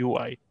more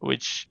UI,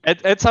 which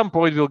at some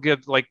point will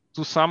get like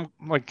to some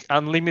like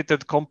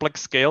unlimited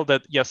complex scale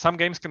that some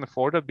games can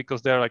afford it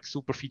because they're like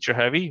super feature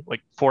heavy,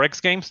 like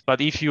 4X games.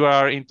 But if you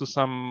are into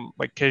some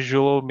like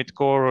casual,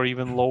 mid-core, or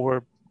even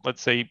lower,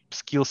 let's say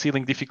skill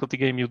ceiling difficulty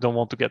game, you don't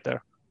want to get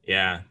there.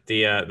 Yeah,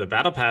 the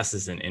battle pass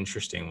is an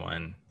interesting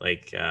one.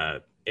 Like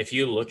if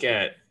you look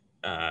at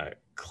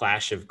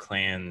Clash of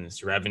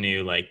Clans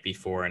revenue, like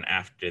before and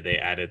after they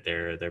added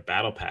their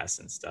battle pass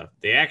and stuff,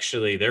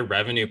 their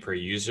revenue per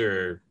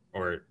user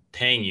or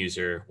paying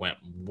user went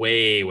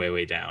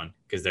way down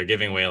because they're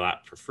giving away a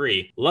lot for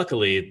free.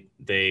 Luckily,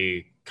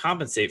 they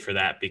compensate for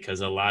that because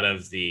a lot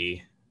of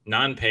the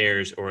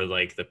non-payers, or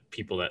like the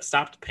people that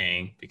stopped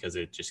paying because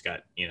it just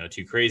got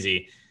too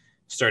crazy,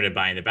 started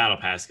buying the battle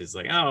pass because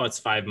like, oh, it's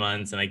 5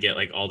 months and I get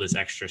like all this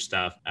extra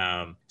stuff.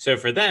 So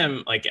for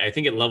them, like I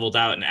think it leveled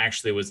out and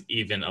actually was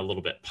even a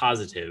little bit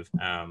positive.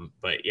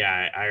 But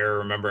yeah, I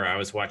remember I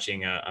was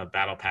watching a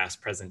battle pass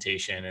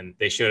presentation and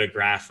they showed a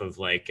graph of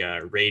like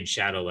Raid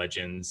Shadow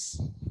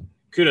Legends.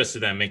 Kudos to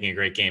them making a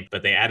great game,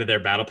 but they added their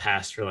battle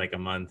pass for like a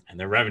month and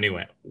their revenue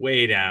went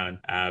way down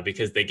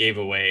because they gave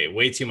away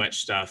way too much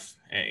stuff.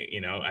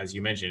 As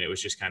you mentioned, it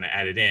was just kind of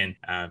added in,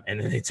 and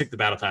then they took the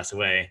battle pass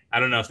away. I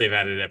don't know if they've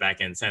added it back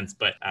in since,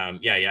 but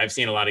I've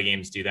seen a lot of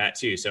games do that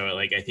too. So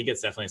like, I think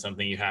it's definitely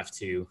something you have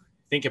to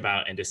think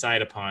about and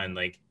decide upon,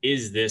 like,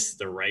 is this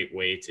the right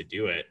way to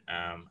do it?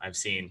 I've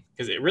seen,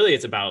 because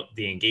it's about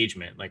the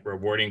engagement, like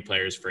rewarding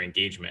players for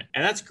engagement.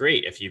 And that's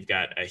great if you've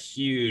got a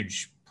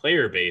huge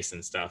player base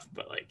and stuff,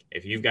 but like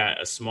if you've got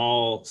a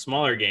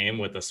smaller game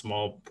with a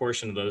small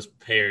portion of those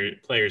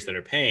players that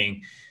are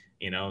paying,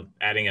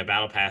 adding a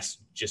battle pass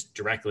just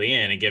directly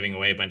in and giving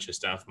away a bunch of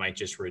stuff might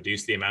just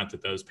reduce the amount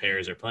that those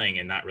players are playing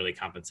and not really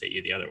compensate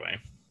you the other way.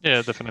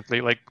 Yeah, definitely.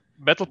 Like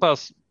battle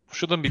pass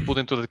shouldn't be put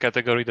into the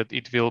category that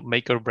it will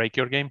make or break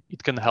your game.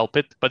 It can help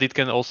it, but it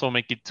can also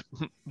make it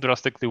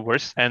drastically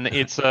worse. And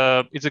it's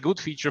a good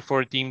feature for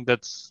a team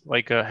that's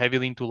like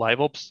heavily into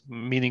LiveOps,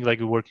 meaning like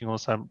you're working on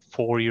some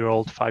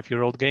 4-year-old,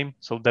 5-year-old game.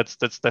 So that's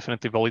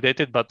definitely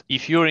validated. But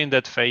if you're in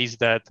that phase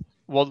that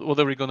what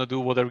are we gonna do?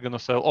 What are we gonna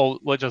sell? Oh,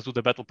 let's just do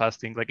the battle pass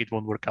thing. Like it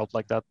won't work out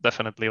like that.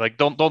 Definitely. Like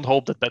don't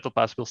hope that battle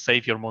pass will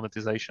save your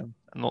monetization.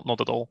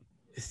 Not at all.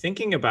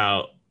 Thinking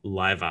about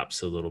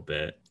LiveOps a little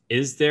bit,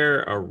 is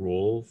there a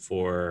role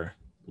for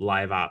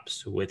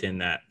LiveOps within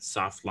that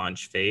soft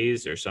launch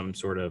phase, or some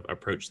sort of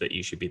approach that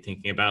you should be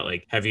thinking about?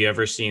 Like, have you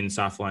ever seen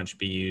soft launch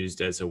be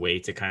used as a way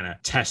to kind of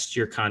test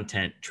your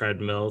content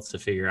treadmill to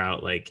figure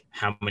out like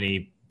how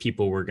many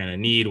people we're going to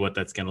need, what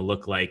that's going to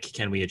look like?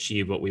 Can we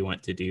achieve what we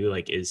want to do?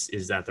 Like, is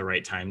that the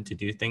right time to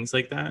do things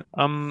like that?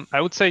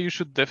 I would say you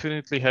should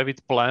definitely have it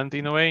planned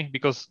in a way,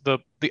 because the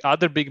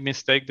other big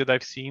mistake that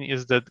I've seen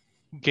is that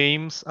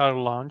games are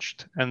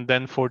launched and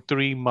then for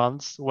 3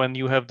 months, when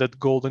you have that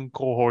golden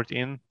cohort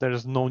in,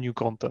 there's no new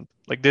content.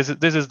 Like this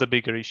is the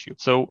bigger issue.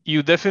 So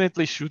you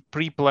definitely should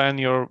pre-plan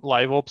your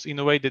live ops in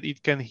a way that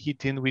it can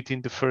hit in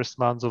within the first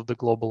months of the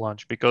global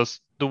launch,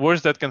 because the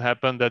worst that can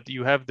happen that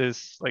you have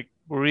this like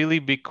really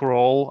big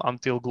crawl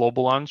until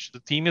global launch, the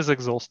team is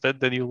exhausted,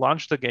 then you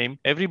launch the game,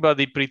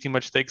 everybody pretty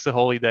much takes a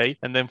holiday,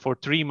 and then for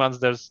 3 months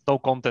there's no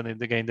content in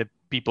the game that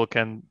people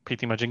can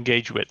pretty much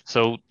engage with.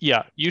 So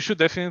yeah, you should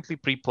definitely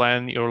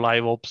pre-plan your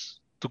live ops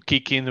to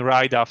kick in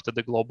right after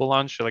the global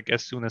launch, like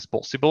as soon as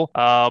possible.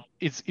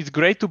 It's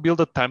great to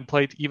build a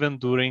template even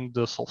during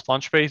the soft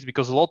launch phase,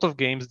 because a lot of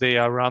games, they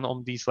are run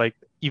on these like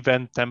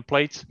event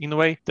templates in a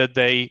way that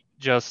they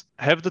just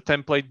have the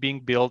template being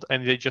built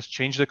and they just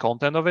change the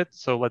content of it.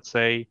 So let's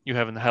say you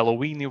have a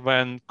Halloween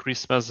event,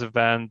 Christmas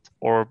event,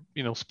 or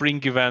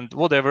spring event,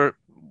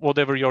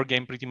 whatever your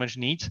game pretty much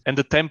needs, and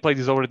the template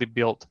is already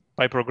built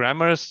by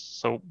programmers,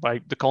 so by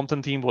the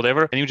content team,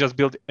 whatever, and you just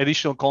build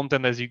additional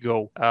content as you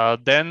go.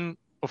 Then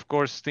of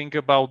course, think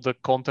about the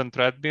content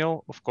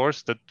treadmill, of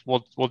course, that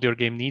what your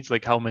game needs,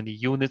 like how many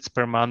units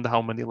per month,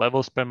 how many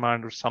levels per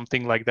month, or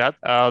something like that.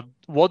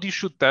 What you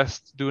should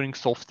test during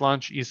soft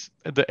launch is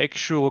the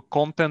actual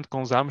content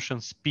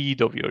consumption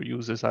speed of your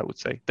users, I would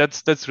say.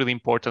 That's really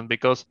important,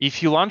 because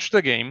if you launch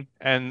the game,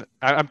 and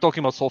I'm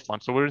talking about soft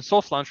launch. So we're in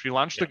soft launch, we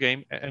launch the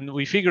game, and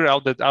we figure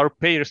out that our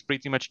players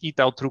pretty much eat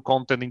out through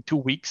content in 2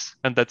 weeks,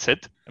 and that's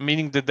it,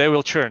 meaning that they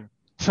will churn.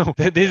 So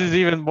this is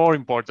even more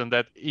important,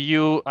 that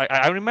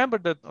I remember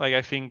that, like,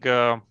 I think,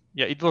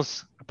 it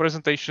was a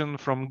presentation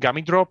from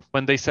Gummy Drop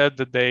when they said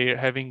that they're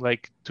having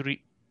like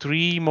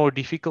three more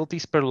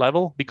difficulties per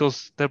level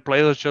because their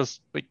players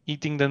just like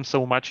eating them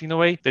so much in a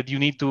way that you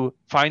need to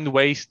find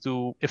ways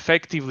to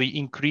effectively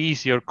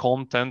increase your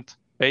content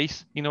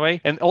base in a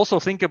way. And also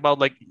think about,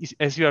 like,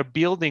 as you are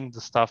building the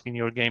stuff in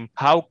your game,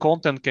 how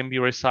content can be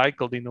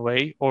recycled in a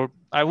way, or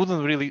I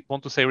wouldn't really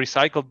want to say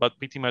recycled, but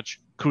pretty much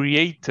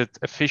created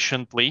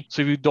efficiently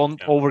so you don't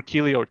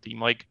overkill your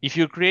team. Like if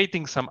you're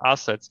creating some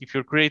assets, if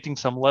you're creating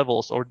some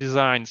levels or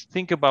designs,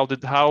 think about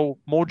it, how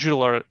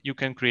modular you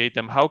can create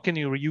them, how can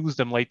you reuse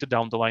them later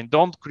down the line.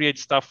 Don't create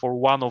stuff for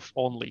one-off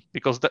only,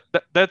 because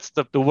that's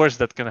the worst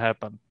that can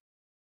happen.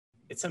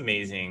 It's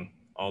amazing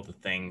all the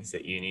things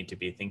that you need to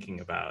be thinking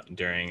about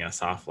during a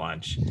soft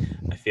launch.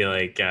 I feel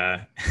like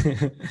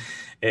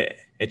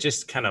it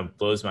just kind of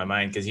blows my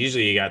mind, because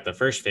usually you got the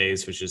first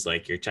phase, which is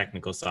like your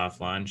technical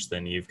soft launch.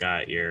 Then you've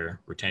got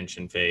your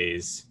retention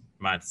phase,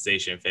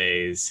 monetization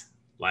phase,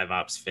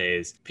 LiveOps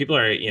phase. People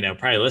are,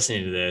 probably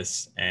listening to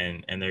this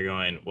and they're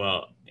going,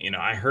 well,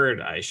 I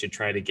heard I should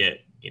try to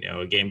get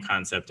a game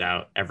concept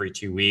out every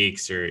 2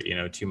 weeks or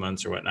 2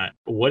 months or whatnot.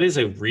 What is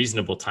a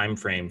reasonable time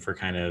frame for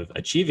kind of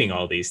achieving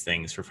all these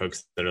things for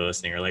folks that are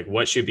listening? Or like,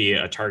 what should be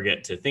a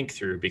target to think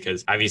through?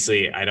 Because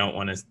obviously I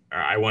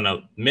want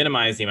to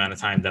minimize the amount of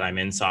time that I'm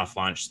in soft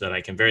launch so that I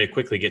can very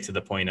quickly get to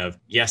the point of,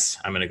 yes,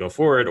 I'm going to go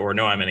forward, or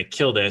no, I'm going to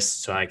kill this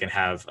so I can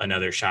have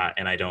another shot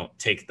and I don't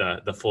take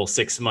the full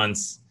 6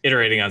 months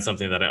iterating on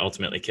something that I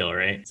ultimately kill,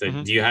 right? So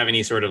do you have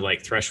any sort of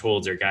like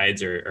thresholds or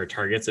guides or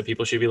targets that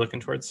people should be looking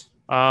towards?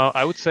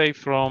 I would say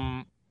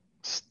from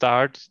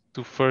start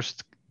to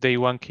first day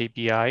one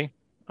KPI,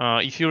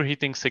 if you're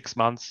hitting 6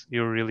 months,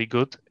 you're really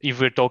good.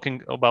 If we're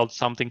talking about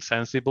something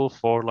sensible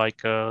for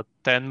like a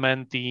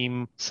 10-man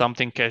team,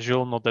 something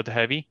casual, not that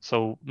heavy.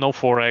 So no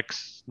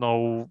 4X,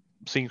 no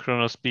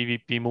synchronous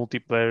PvP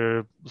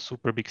multiplayer,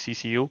 super big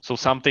CCU. So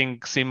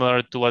something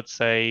similar to, let's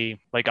say,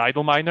 like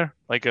Idle Miner,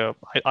 like a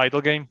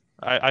idle game.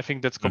 I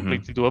think that's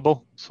completely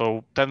doable.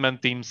 So 10-man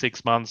team,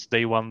 6 months,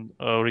 day one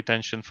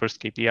retention, first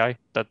KPI.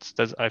 That's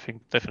I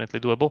think definitely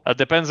doable.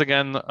 Depends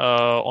again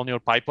on your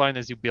pipeline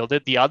as you build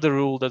it. The other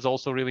rule that's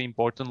also really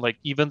important, like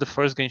even the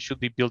first game should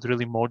be built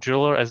really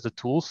modular as the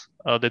tools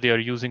that they are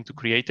using to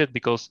create it,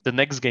 because the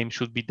next game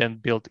should be then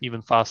built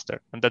even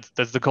faster. And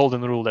that's the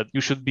golden rule, that you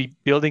should be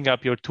building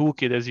up your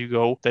toolkit as you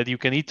go, that you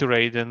can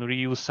iterate and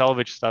reuse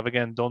salvage stuff.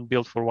 Again, don't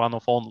build for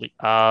one-off only.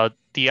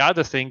 The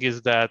other thing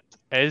is that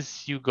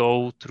as you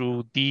go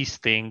through these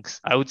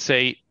things, I would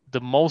say the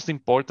most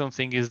important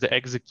thing is the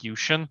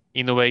execution,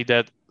 in a way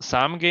that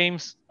some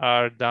games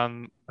are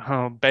done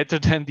better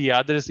than the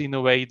others, in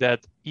a way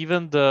that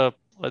even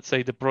let's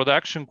say the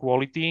production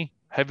quality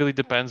heavily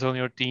depends on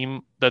your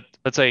team. That,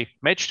 let's say,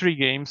 match 3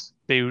 games,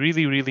 they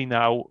really, really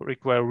now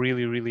require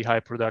really, really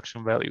high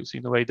production values,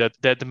 in a way that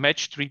the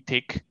match 3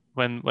 tick,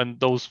 when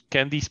those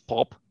candies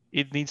pop,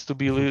 it needs to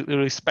be really,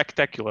 really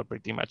spectacular,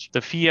 pretty much. The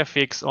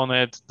VFX on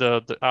it,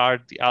 the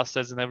art, the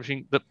assets, and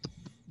everything.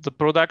 The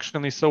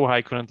production is so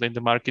high currently in the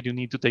market, you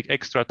need to take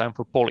extra time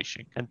for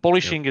polishing. And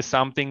polishing is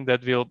something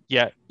that will,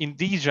 in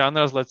these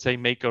genres, let's say,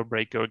 make or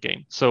break your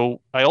game.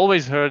 So I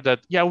always heard that,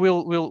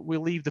 we'll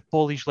leave the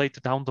polish later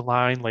down the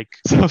line, like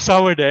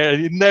somewhere there.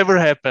 It never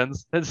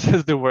happens. That's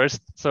just the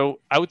worst. So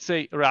I would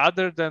say,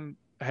 rather than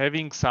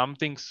having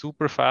something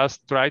super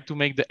fast, try to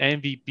make the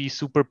MVP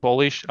super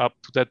polish up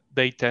to that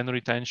day 10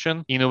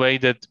 retention, in a way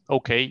that,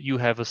 okay, you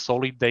have a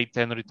solid day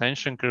 10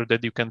 retention curve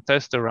that you can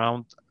test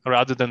around,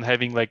 rather than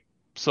having like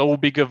so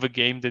big of a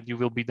game that you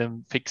will be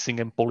then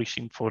fixing and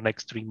polishing for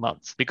next 3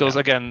 months. Because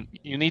again,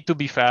 you need to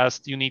be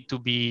fast, you need to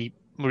be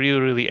really,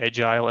 really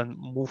agile and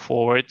move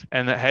forward.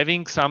 And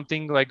having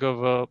something like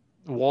of a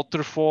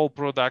waterfall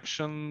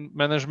production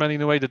management,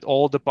 in a way that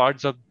all the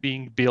parts are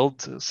being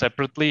built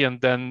separately, and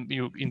then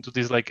you into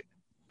this like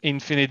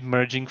infinite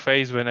merging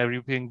phase when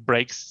everything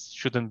breaks,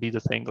 shouldn't be the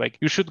thing. Like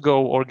you should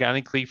go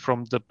organically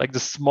from the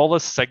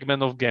smallest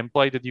segment of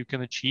gameplay that you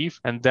can achieve,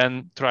 and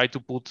then try to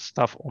put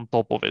stuff on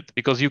top of it,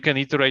 because you can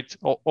iterate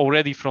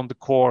already from the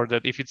core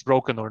that if it's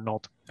broken or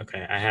not.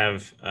 Okay, I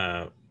have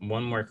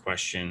one more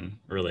question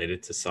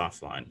related to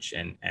soft launch,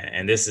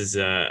 and this is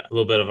a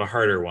little bit of a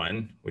harder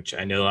one, which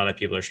I know a lot of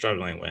people are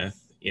struggling with.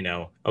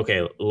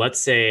 Okay, let's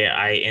say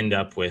I end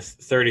up with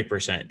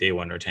 30% day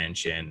one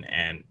retention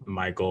and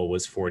my goal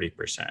was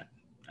 40%.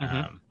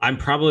 I'm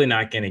probably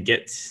not going to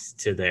get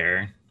to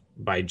there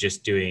by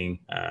just doing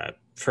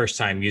first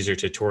time user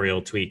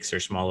tutorial tweaks or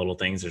small little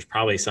things. There's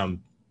probably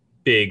some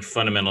big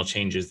fundamental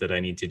changes that I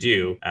need to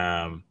do.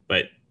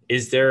 But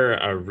is there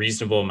a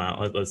reasonable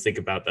amount? Let's think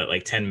about that,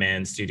 like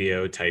 10-man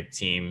studio type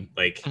team.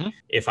 Like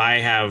if I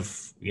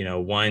have,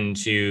 1,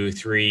 2,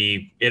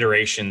 3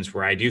 iterations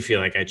where I do feel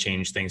like I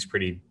change things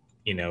pretty,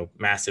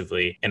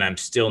 massively, and I'm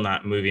still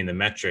not moving the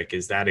metric,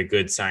 is that a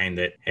good sign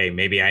that, hey,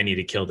 maybe I need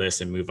to kill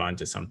this and move on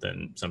to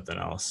something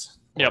else?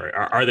 Yep. Or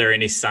are there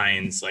any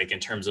signs, like in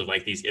terms of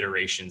like these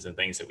iterations and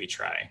things that we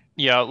try?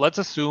 Yeah, let's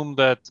assume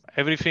that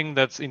everything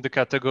that's in the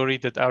category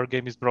that our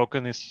game is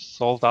broken is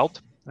solved out.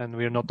 And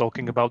we're not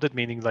talking about it,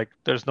 meaning like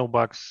there's no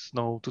bugs,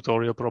 no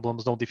tutorial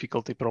problems, no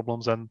difficulty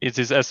problems, and it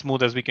is as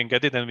smooth as we can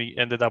get it. And we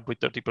ended up with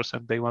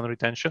 30% day one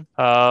retention.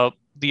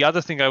 The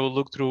other thing I will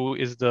look through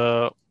is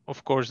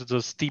of course,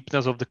 the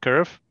steepness of the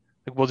curve.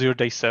 Like, what's your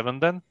day 7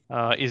 then?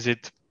 Is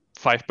it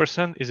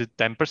 5%? Is it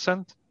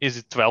 10%? Is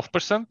it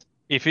 12%?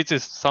 If it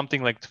is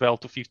something like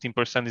 12 to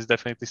 15%, is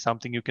definitely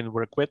something you can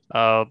work with.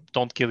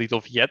 Don't kill it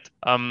off yet.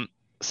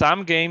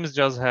 Some games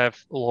just have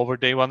lower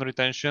day 1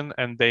 retention,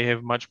 and they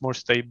have much more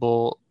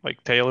stable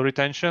like tail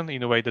retention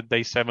in a way that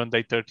day 7,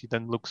 day 30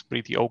 then looks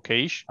pretty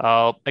okay-ish.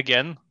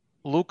 Again,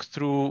 look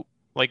through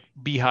like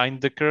behind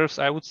the curves,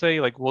 I would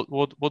say, like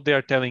what they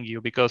are telling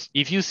you, because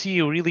if you see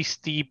a really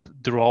steep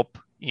drop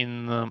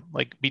in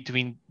like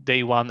between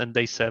day 1 and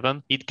day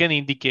 7, it can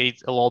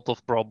indicate a lot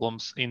of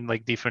problems in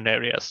like different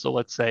areas. So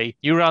let's say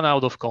you run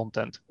out of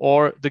content,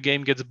 or the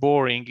game gets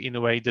boring in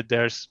a way that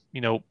there's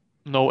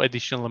no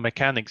additional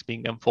mechanics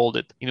being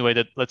unfolded, in a way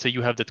that, let's say,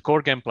 you have that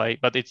core gameplay,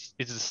 but it's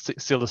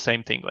still the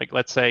same thing. Like,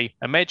 let's say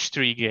a match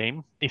 3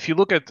 game, if you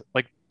look at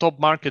like top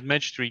market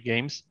match 3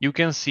 games, you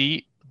can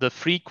see the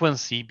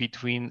frequency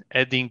between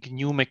adding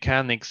new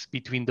mechanics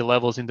between the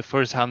levels in the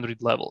first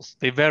 100 levels.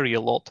 They vary a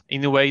lot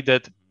in a way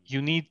that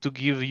you need to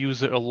give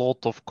user a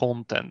lot of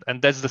content,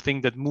 and that's the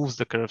thing that moves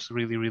the curves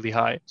really, really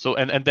high. So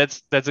and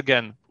that's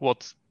again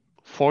what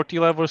 40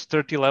 levels,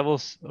 30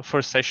 levels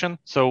per session.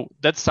 So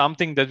that's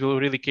something that will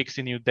really kicks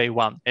in you day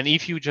 1. And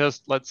if you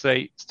just, let's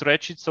say,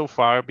 stretch it so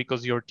far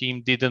because your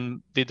team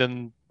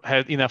didn't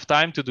had enough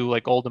time to do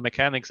like all the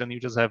mechanics, and you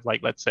just have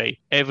like, let's say,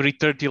 every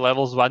 30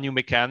 levels 1 new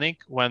mechanic,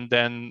 when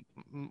then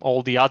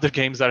all the other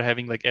games are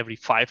having like every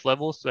 5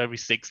 levels, so every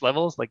 6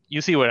 levels. Like,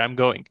 you see where I'm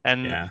going.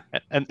 And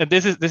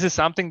this is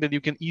something that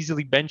you can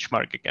easily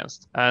benchmark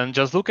against, and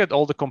just look at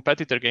all the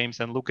competitor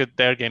games and look at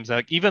their games.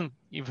 Like, even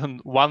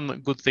one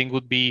good thing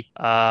would be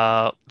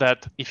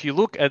that if you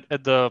look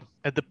at the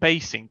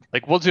pacing,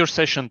 like, what's your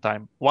session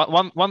time?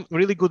 One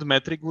really good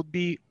metric would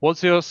be,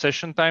 what's your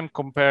session time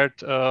compared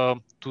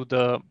to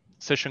the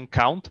session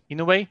count, in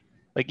a way.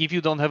 Like, if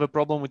you don't have a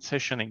problem with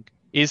sessioning,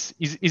 is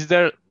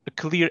there a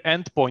clear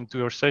endpoint to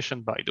your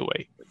session, by the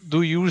way?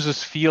 Do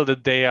users feel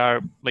that they are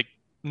like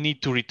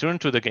need to return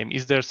to the game?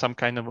 Is there some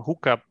kind of a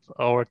hookup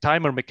or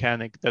timer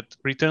mechanic that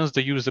returns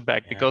the user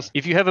back? Because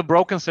if you have a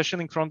broken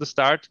sessioning from the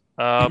start,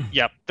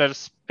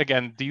 there's,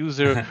 again, the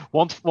user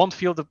won't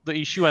feel the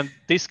issue, and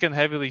this can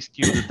heavily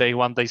skew the day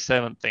 1, day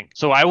 7 thing.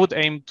 So I would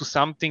aim to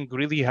something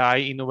really high,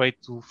 in a way,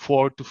 to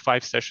 4 to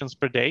 5 sessions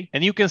per day,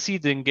 and you can see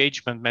the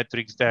engagement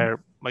metrics there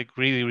like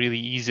really, really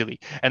easily.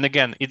 And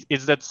again,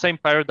 it's that same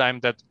paradigm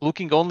that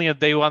looking only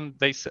at day 1,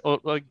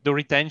 like the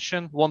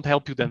retention won't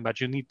help you that much.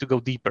 You need to go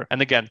deeper.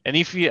 And again, and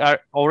if we are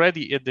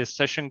already at this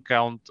session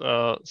count,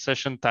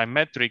 session time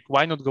metric,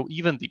 why not go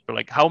even deeper?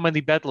 Like, how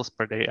many battles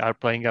per day are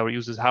playing our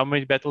users? How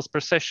many battles per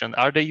session?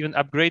 Are they even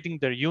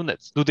upgrading their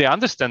units? Do they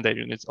understand their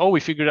units? Oh,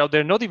 we figured out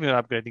they're not even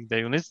upgrading their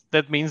units.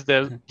 That means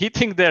they're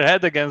hitting their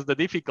head against the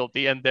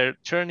difficulty and they're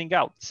churning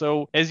out.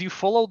 So as you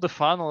follow the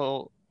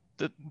funnel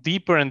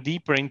deeper and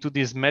deeper into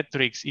these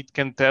metrics, it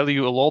can tell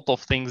you a lot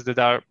of things that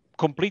are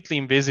completely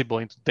invisible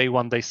into day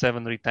 1, day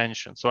 7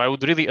 retention. So I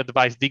would really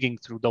advise digging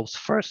through those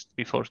first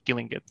before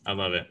killing it. I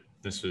love it.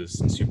 This was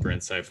super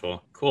insightful.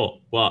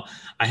 Cool. Well,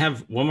 I have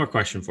one more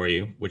question for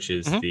you, which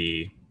is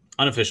the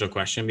unofficial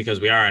question,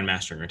 because we are on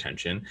mastering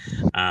retention.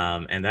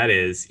 And that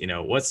is,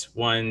 what's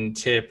one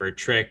tip or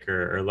trick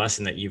or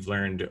lesson that you've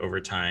learned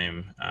over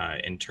time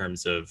in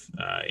terms of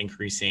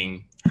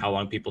increasing how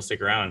long people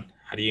stick around?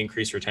 How do you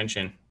increase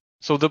retention?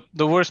 So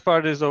the worst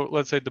part is,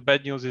 let's say, the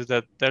bad news is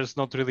that there's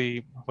not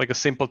really like a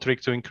simple trick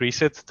to increase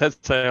it.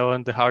 That's I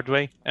learned the hard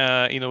way,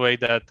 in a way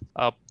that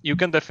you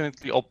can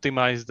definitely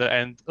optimize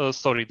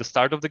the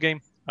start of the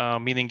game,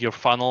 meaning your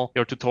funnel,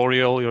 your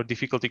tutorial, your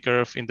difficulty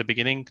curve in the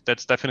beginning.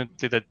 That's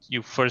definitely that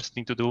you first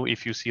need to do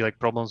if you see like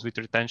problems with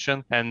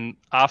retention. And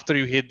after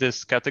you hit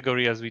this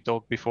category, as we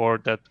talked before,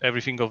 that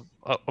everything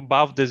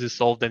above this is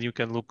solved, then you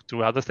can look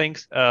through other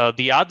things.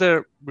 The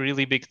other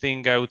really big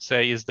thing I would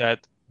say is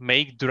that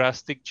make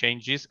drastic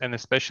changes, and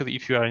especially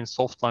if you are in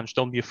soft launch,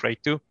 don't be afraid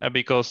to,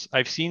 because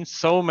I've seen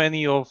so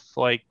many of,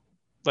 like,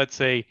 let's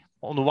say,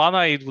 on one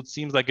eye it would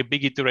seem like a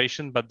big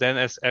iteration, but then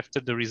as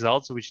after the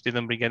results, which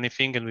didn't bring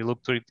anything, and we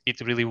looked through it,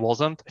 it really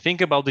wasn't.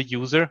 Think about the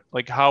user,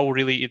 like how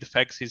really it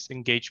affects his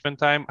engagement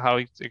time, how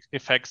it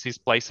affects his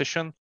play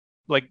session.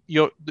 Like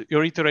your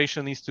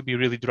iteration needs to be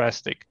really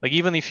drastic. Like,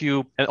 even if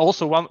you, and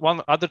also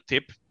one other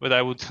tip that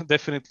I would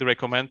definitely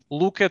recommend,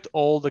 look at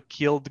all the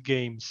killed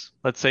games.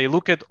 Let's say,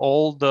 look at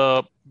all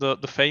the the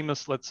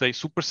famous, let's say,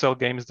 Supercell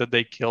games that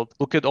they killed.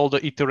 Look at all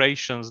the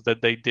iterations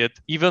that they did.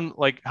 Even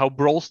like how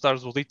Brawl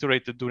Stars was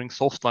iterated during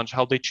soft launch,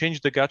 how they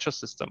changed the gacha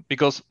system.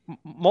 Because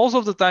most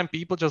of the time,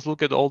 people just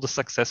look at all the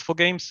successful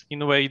games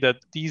in a way that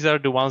these are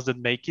the ones that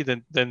make it,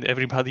 and then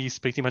everybody is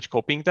pretty much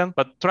copying them.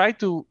 But try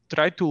to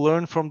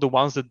learn from the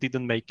ones that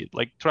didn't make it.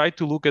 Like try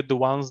to look at the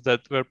ones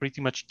that were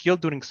pretty much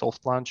killed during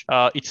soft launch.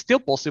 It's still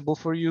possible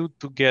for you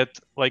to get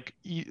like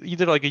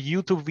either like a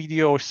YouTube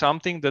video or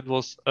something that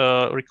was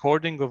a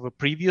recording of a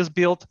previous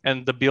build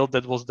and the build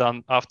that was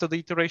done after the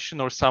iteration,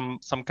 or some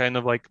kind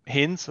of like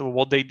hints of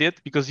what they did,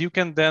 because you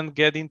can then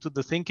get into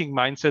the thinking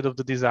mindset of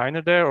the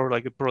designer there or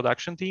like a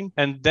production team,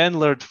 and then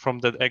learn from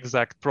that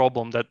exact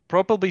problem that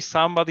probably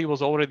somebody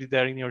was already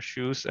there in your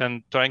shoes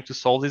and trying to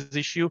solve this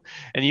issue,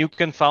 and you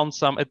can found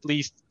some at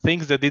least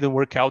things that didn't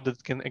work out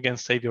that can again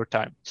save your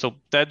time. So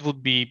that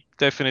would be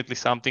definitely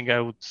something I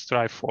would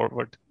strive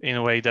forward in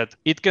a way that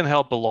it can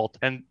help a lot.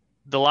 And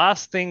the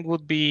last thing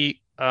would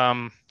be,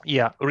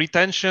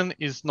 retention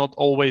is not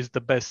always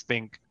the best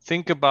thing.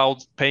 Think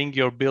about paying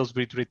your bills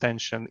with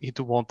retention. It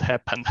won't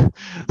happen.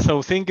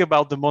 So think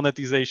about the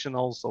monetization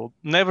also.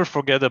 Never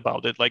forget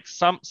about it. Like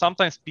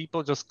sometimes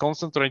people just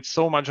concentrate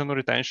so much on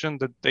retention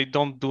that they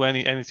don't do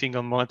anything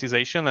on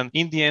monetization. And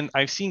in the end,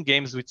 I've seen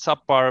games with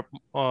subpar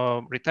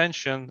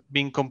retention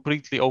being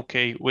completely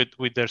okay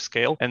with their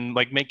scale and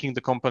like making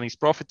the companies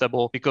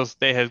profitable because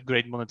they have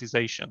great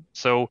monetization.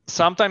 So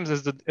sometimes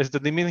as the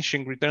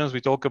diminishing returns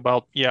we talk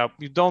about,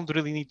 you don't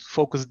really need to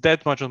focus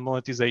that much on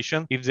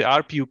monetization if the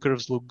RPU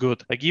curves look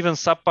good. Like even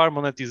subpar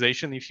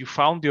monetization, if you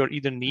found your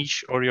either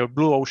niche or your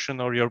blue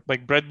ocean or your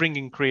like bread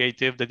bringing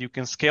creative that you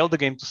can scale the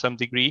game to some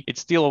degree,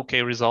 it's still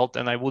okay result,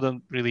 and I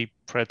wouldn't really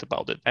fret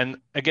about it. And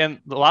again,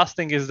 the last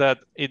thing is that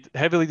it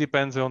heavily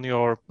depends on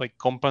your like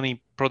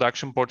company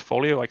production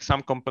portfolio. Like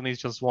some companies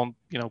just won't,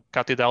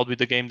 cut it out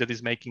with a game that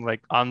is making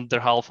like under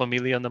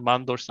 $500,000 a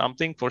month or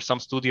something. For some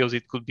studios,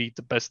 it could be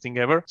the best thing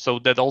ever. So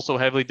that also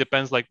heavily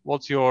depends, like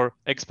what's your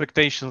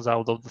expectations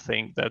out of the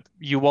thing, that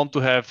you want to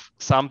have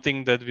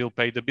something that will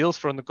pay the bills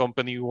from the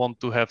company. You want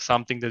to have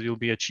something that will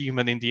be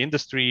achievement in the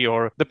industry,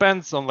 or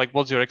depends on like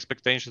what's your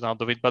expectation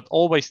out of it. But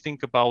always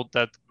think about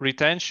that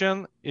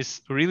retention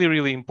is really,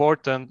 really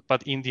important,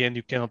 but in the end,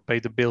 you cannot pay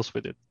the bills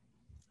with it.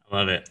 I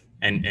love it.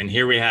 And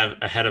here we have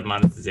a head of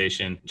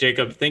monetization.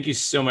 Jakub, thank you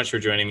so much for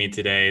joining me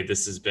today.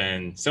 This has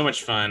been so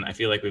much fun. I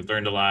feel like we've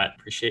learned a lot.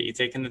 Appreciate you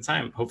taking the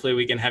time. Hopefully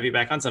we can have you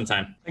back on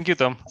sometime. Thank you,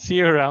 Tom. See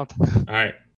you around. All right.